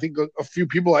crowd. I think a few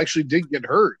people actually did get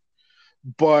hurt.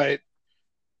 But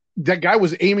that guy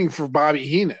was aiming for Bobby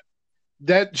Heenan.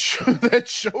 That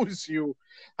shows you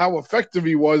how effective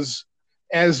he was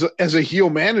as a heel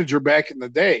manager back in the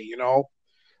day.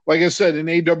 Like I said, in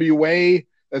AWA,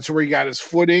 that's where he got his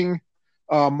footing.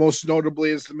 Most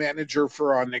notably as the manager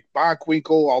for Nick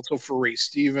Bockwinkel, also for Ray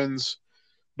Stevens.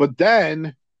 But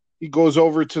then he goes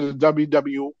over to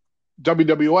the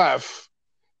WWF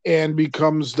and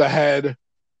becomes the head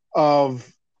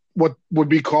of what would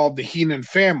be called the Heenan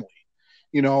family.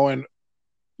 And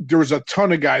there was a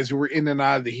ton of guys who were in and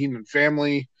out of the Heenan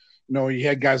family. You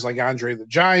had guys like Andre the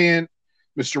Giant,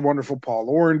 Mr. Wonderful Paul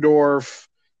Orndorff,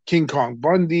 King Kong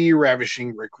Bundy,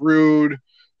 Ravishing Rick Rude,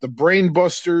 the Brain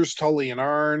Busters, Tully and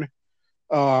Arn.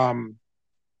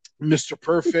 Mr.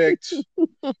 Perfect,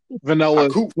 Vanilla,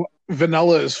 Haku.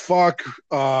 Vanilla as fuck.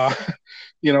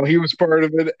 He was part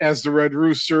of it as the Red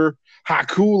Rooster.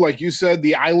 Haku, like you said,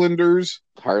 the Islanders,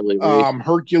 Harley Race.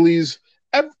 Hercules.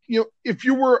 If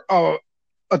you were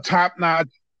a top notch,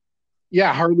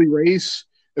 Harley Race.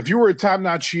 If you were a top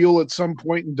notch heel at some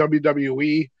point in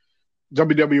WWE,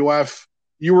 WWF,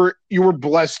 you were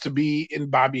blessed to be in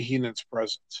Bobby Heenan's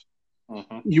presence.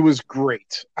 Mm-hmm. He was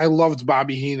great. I loved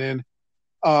Bobby Heenan.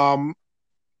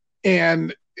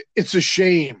 And it's a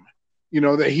shame,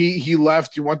 that he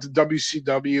left. He went to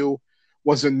WCW,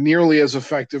 wasn't nearly as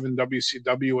effective in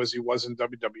WCW as he was in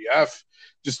WWF.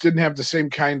 Just didn't have the same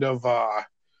kind of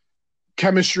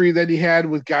chemistry that he had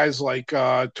with guys like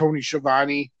Tony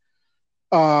Schiavone.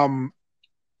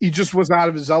 He just was out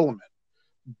of his element.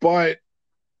 But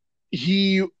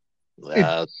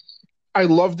I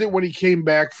loved it when he came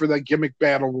back for that gimmick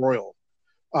battle royal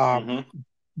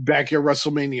back at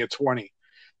WrestleMania 20.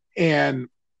 And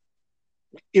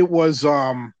it was,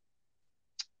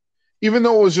 even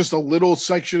though it was just a little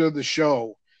section of the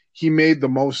show, he made the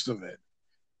most of it.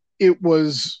 It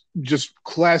was just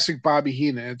classic Bobby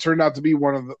Heenan. It turned out to be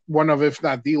one of, if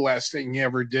not the last thing he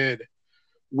ever did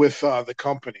with the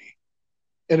company.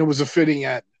 And it was a fitting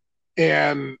end.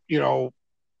 And,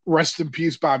 rest in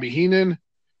peace, Bobby Heenan.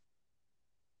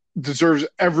 Deserves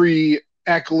every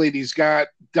accolade he's got.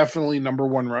 Definitely number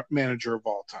one manager of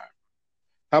all time.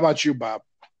 How about you, Bob?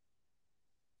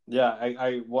 Yeah,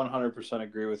 I 100%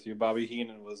 agree with you. Bobby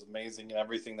Heenan was amazing in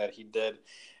everything that he did.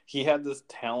 He had this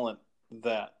talent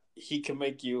that he could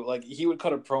make you, like, he would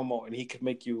cut a promo and he could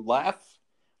make you laugh,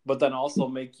 but then also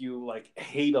make you, like,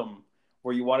 hate him,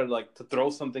 where you wanted, like, to throw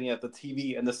something at the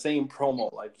TV in the same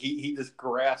promo. Like, he just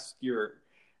grasped your,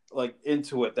 like,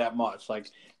 into it that much. Like,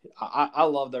 I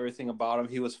loved everything about him.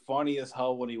 He was funny as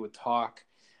hell when he would talk.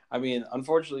 I mean,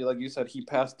 unfortunately, like you said, he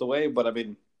passed away, but I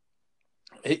mean,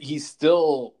 he's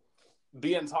still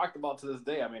being talked about to this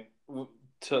day. I mean,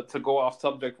 to go off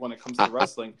subject when it comes to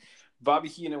wrestling, Bobby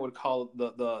Heenan would call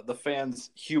the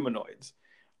fans humanoids.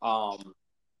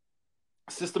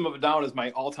 System of a Down is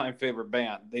my all-time favorite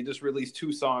band. They just released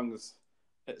 2 songs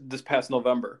this past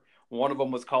November. One of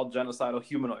them was called Genocidal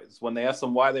Humanoids. When they asked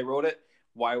them why they wrote it,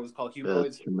 why it was called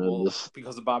Humanoids, well,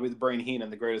 because of Bobby the Brain Heenan,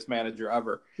 the greatest manager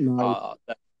ever. Nice.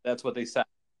 That's what they said.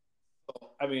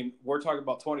 So, I mean, we're talking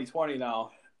about 2020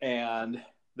 now, and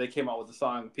they came out with the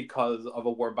song because of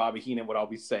a word Bobby Heenan would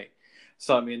always say.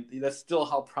 So, I mean, that's still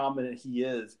how prominent he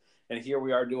is. And here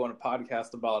we are doing a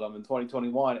podcast about him in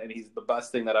 2021, and he's the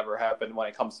best thing that ever happened when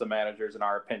it comes to managers, in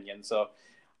our opinion. So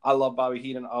I love Bobby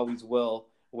Heenan, always will.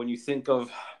 When you think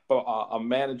of a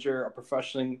manager, a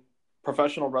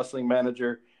professional wrestling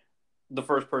manager, the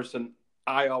first person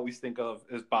I always think of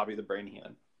is Bobby the Brain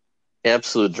Heenan.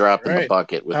 Absolute drop in the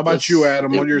bucket. With How about you,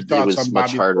 Adam? What are your thoughts on Bobby? It was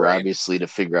much harder, obviously, to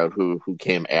figure out who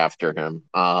came after him.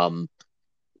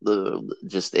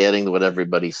 Just adding to what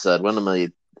everybody said, one of my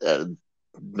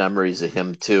memories of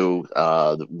him too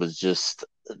was just,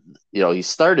 he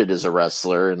started as a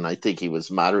wrestler, and I think he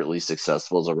was moderately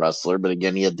successful as a wrestler. But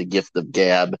again, he had the gift of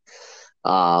gab,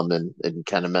 and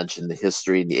kind of mentioned the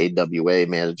history in the AWA,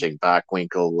 managing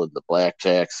Bockwinkel and the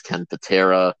Blackjacks, Ken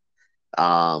Patera.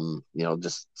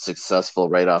 Just successful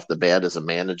right off the bat as a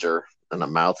manager and a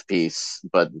mouthpiece,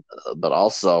 but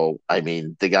also, I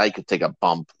mean, the guy could take a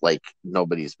bump like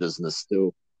nobody's business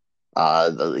too.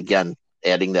 Again,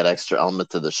 adding that extra element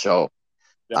to the show.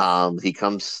 Yes. He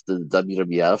comes to the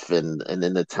WWF, and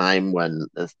in the time when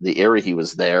the era he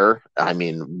was there, I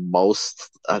mean,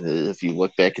 if you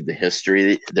look back at the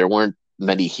history, there weren't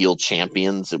many heel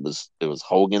champions. It was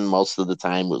Hogan most of the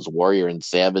time. It was Warrior and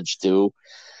Savage too.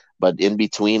 But in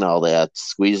between all that,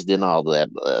 squeezed in all that,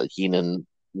 Heenan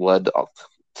led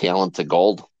talent to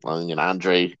gold. I mean,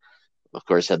 Andre, of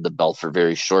course, had the belt for a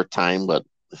very short time, but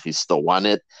he still won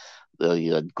it.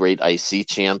 You had great IC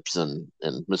champs and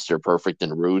Mr. Perfect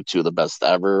and Rude, 2 of the best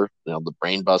ever. The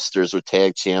Brainbusters were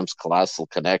tag champs, Colossal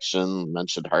Connection,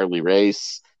 mentioned Harley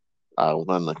Race,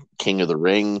 won the King of the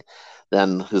Ring.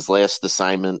 Then his last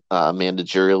assignment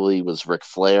managerially was Ric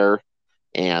Flair.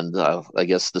 And I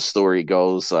guess the story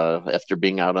goes, after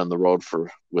being out on the road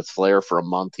with Flair for a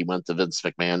month, he went to Vince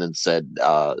McMahon and said,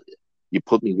 you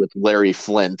put me with Larry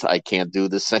Flint, I can't do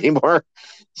this anymore.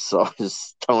 So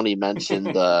as Tony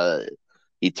mentioned,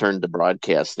 he turned to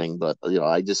broadcasting. But,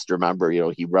 I just remember,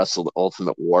 he wrestled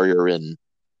Ultimate Warrior in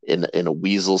a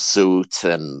weasel suit,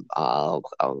 and,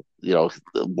 the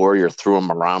Warrior threw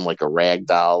him around like a rag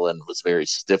doll and was very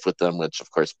stiff with him, which of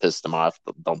course pissed him off,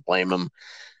 but don't blame him.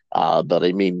 But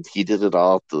I mean, he did it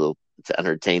all to to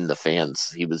entertain the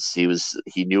fans.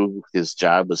 He knew his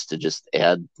job was to just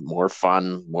add more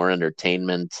fun, more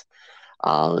entertainment,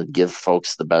 give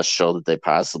folks the best show that they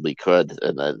possibly could.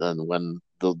 And when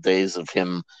the days of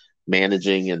him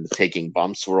managing and taking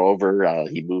bumps were over,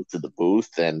 he moved to the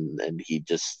booth, and he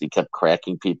kept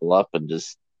cracking people up, and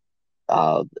just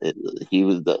he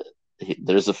was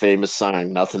there's a famous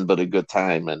song, "Nothing But a Good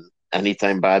Time," and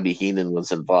anytime Bobby Heenan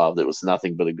was involved, it was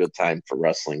nothing but a good time for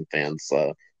wrestling fans.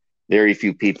 Very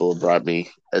few people brought me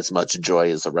as much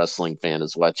joy as a wrestling fan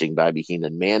as watching Bobby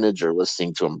Heenan manage or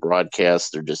listening to him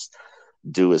broadcast or just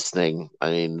do his thing.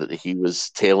 I mean, he was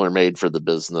tailor made for the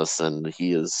business, and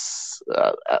he is.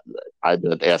 I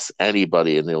would ask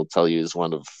anybody, and they'll tell you he's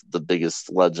one of the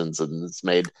biggest legends, and it's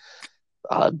made.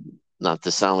 Not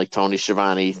to sound like Tony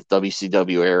Schiavone,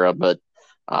 WCW era, but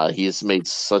he has made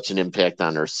such an impact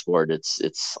on our sport.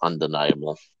 It's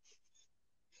undeniable.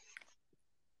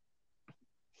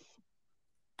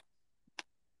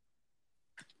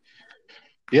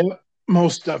 Yeah,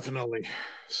 most definitely.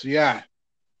 So yeah,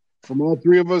 from all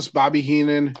three of us, Bobby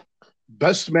Heenan,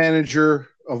 best manager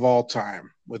of all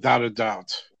time, without a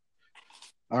doubt.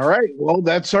 All right, well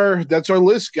that's our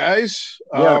list, guys.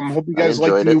 Hope you guys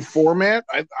like the new format.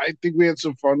 I think we had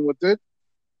some fun with it.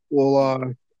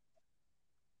 Well,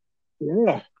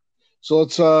 yeah. So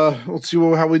let's see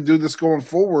how we do this going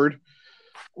forward.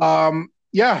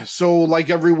 Yeah. So like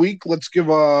every week, let's give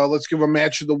a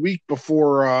match of the week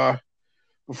before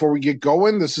we get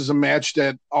going. This is a match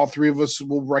that all three of us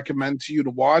will recommend to you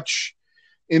to watch.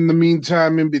 In the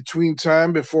meantime, in between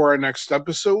time, before our next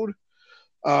episode,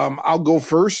 I'll go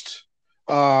first.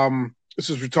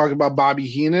 Since we're talking about Bobby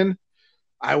Heenan,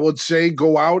 I would say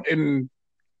go out, and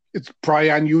it's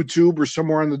probably on YouTube or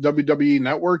somewhere on the WWE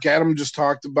network. Adam just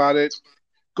talked about it.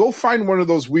 Go find one of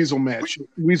those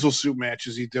weasel suit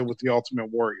matches he did with the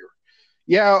Ultimate Warrior.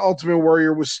 Yeah, Ultimate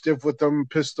Warrior was stiff with them,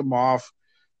 pissed them off.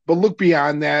 But look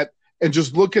beyond that and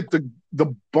just look at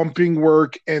the bumping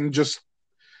work and just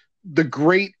the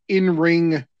great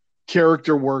in-ring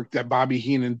character work that Bobby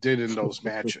Heenan did in those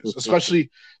matches,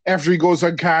 especially after he goes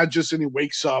unconscious and he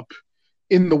wakes up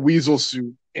in the weasel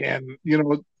suit. And,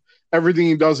 everything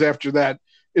he does after that,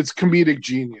 it's comedic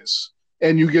genius.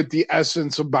 And you get the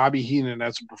essence of Bobby Heenan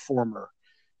as a performer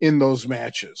in those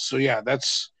matches. So, yeah,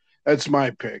 that's my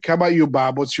pick. How about you,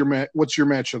 Bob? What's your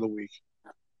match of the week?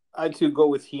 I too go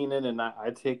with Heenan, and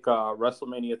I take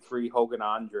WrestleMania 3 Hogan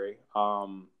Andre.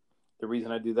 The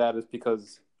reason I do that is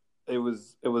because it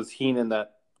was Heenan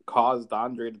that caused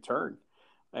Andre to turn,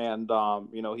 and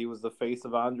he was the face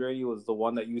of Andre. He was the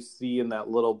one that you see in that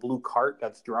little blue cart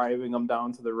that's driving them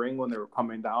down to the ring when they were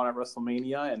coming down at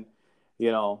WrestleMania. And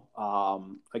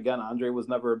again, Andre was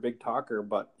never a big talker,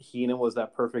 but Heenan was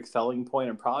that perfect selling point,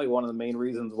 and probably one of the main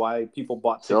reasons why people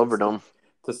bought tickets Silverdome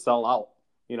to sell out.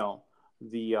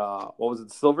 The what was it,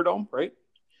 the Silverdome, right?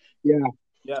 Yeah.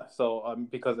 So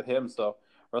because of him, so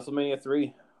WrestleMania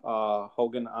 3,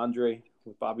 Hogan Andre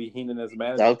with Bobby Heenan as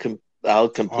manager. I'll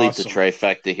complete the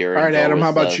trifecta here. All right, Adam, how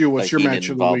about you? What's your match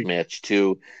of the week? Match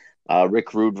 2,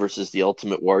 Rick Rude versus the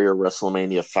Ultimate Warrior,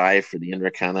 WrestleMania 5 for the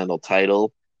Intercontinental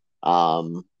title.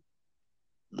 The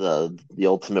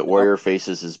Ultimate Warrior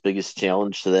faces his biggest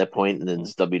challenge to that point in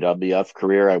his WWF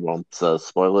career. I won't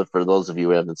spoil it for those of you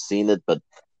who haven't seen it, but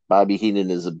Bobby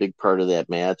Heenan is a big part of that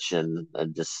match, and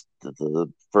just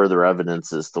the further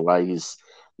evidence as to why he's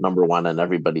number one on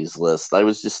everybody's list. I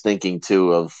was just thinking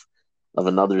too of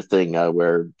another thing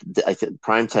where I think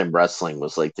Primetime Wrestling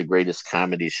was like the greatest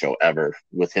comedy show ever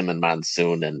with him and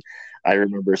Monsoon, and I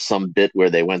remember some bit where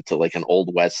they went to like an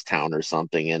old West town or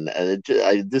something, and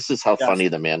this is how funny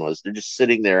the man was. They're just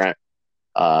sitting there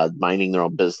minding their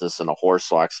own business, and a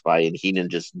horse walks by, and Heenan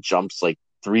just jumps like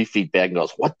 3 feet back and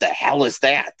goes, "What the hell is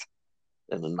that?"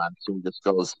 And then Monsoon just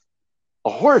goes, "A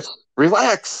horse,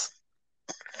 relax."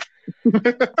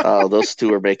 Those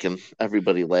two are making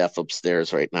everybody laugh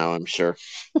upstairs right now, I'm sure.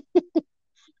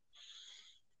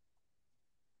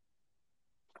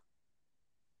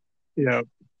 Yeah.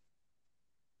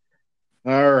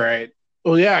 All right.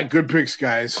 Well, yeah, good picks,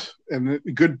 guys. And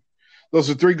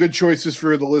those are 3 good choices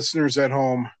for the listeners at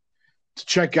home to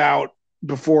check out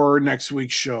before next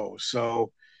week's show.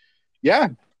 So, yeah,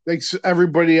 thanks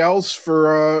everybody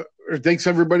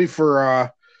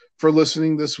for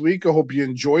listening this week. I hope you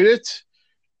enjoyed it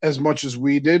as much as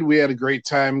we did. We had a great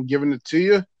time giving it to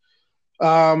you.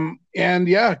 And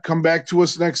yeah, come back to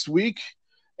us next week.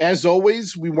 As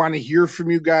always, we want to hear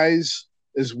from you guys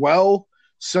as well.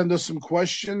 Send us some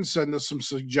questions, send us some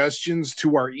suggestions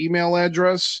to our email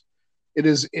address. It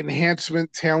is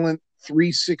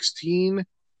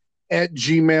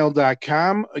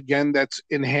enhancementtalent316@gmail.com. Again, that's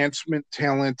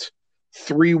enhancementtalent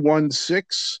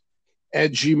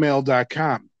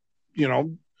 316@gmail.com. You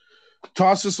know,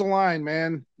 toss us a line,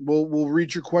 man. We'll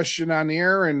read your question on the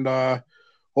air, and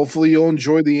hopefully you'll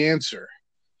enjoy the answer.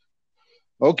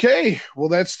 Okay, well,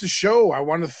 that's the show. I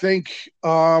want to thank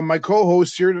my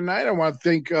co-host here tonight. I want to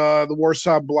thank the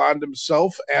Warsaw Blonde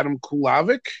himself, Adam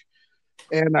Kulovic.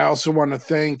 And I also want to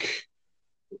thank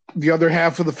the other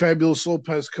half of the Fabulous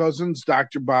Lopez cousins,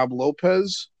 Dr. Bob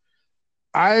Lopez.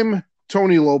 I'm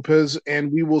Tony Lopez,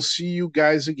 and we will see you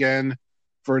guys again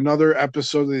for another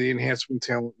episode of the Enhancement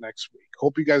Talent next week.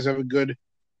 Hope you guys have a good,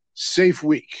 safe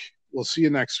week. We'll see you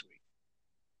next week.